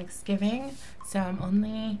 Thanksgiving, so I'm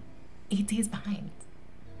only 8 days behind.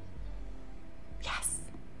 Yes.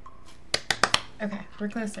 Okay, we're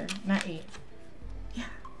closer, not 8. Yeah,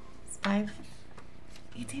 it's 5,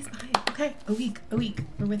 8 days behind. Okay, a week.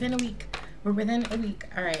 We're within a week.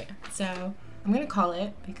 All right, so I'm gonna call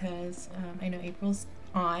it because I know April's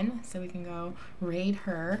on, so we can go raid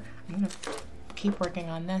her. I'm gonna keep working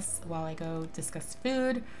on this while I go discuss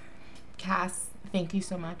food. Cass, thank you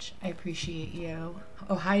so much. I appreciate you.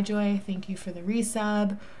 Oh, hi, Joy. Thank you for the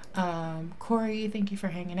resub. Corey, thank you for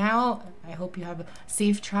hanging out. I hope you have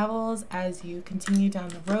safe travels as you continue down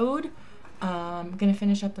the road. I'm going to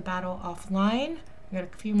finish up the battle offline. We got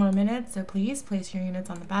a few more minutes, so please place your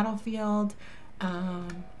units on the battlefield. I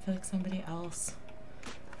feel like somebody else.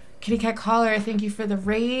 Kitty Cat Caller, thank you for the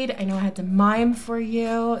raid. I know I had to mime for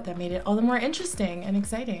you. That made it all the more interesting and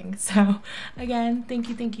exciting. So again,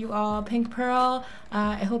 thank you all. Pink Pearl,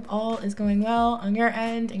 I hope all is going well on your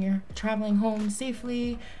end and you're traveling home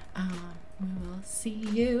safely. We will see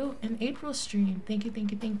you in April's stream.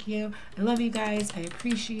 Thank you. I love you guys. I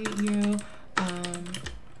appreciate you.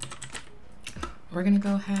 We're gonna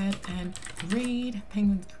go ahead and raid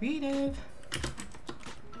Penguin's Creative.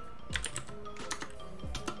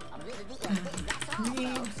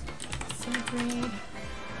 Celebrate.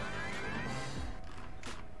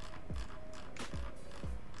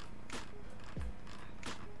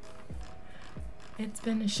 It's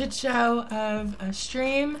been a shit show of a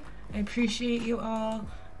stream. I appreciate you all.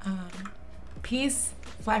 Peace.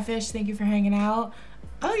 Flyfish, thank you for hanging out.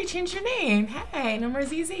 Oh, you changed your name. Hey, no more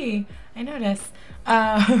ZZ. I noticed.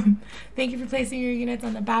 Thank you for placing your units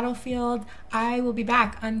on the battlefield. I will be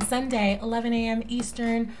back on Sunday, 11 a.m.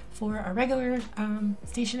 Eastern for a regular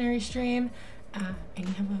stationary stream. And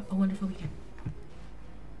you have a wonderful weekend.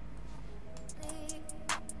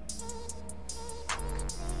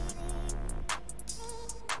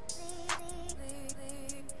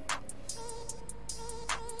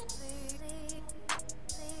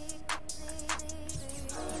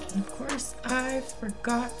 Of course, I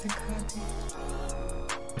forgot to copy.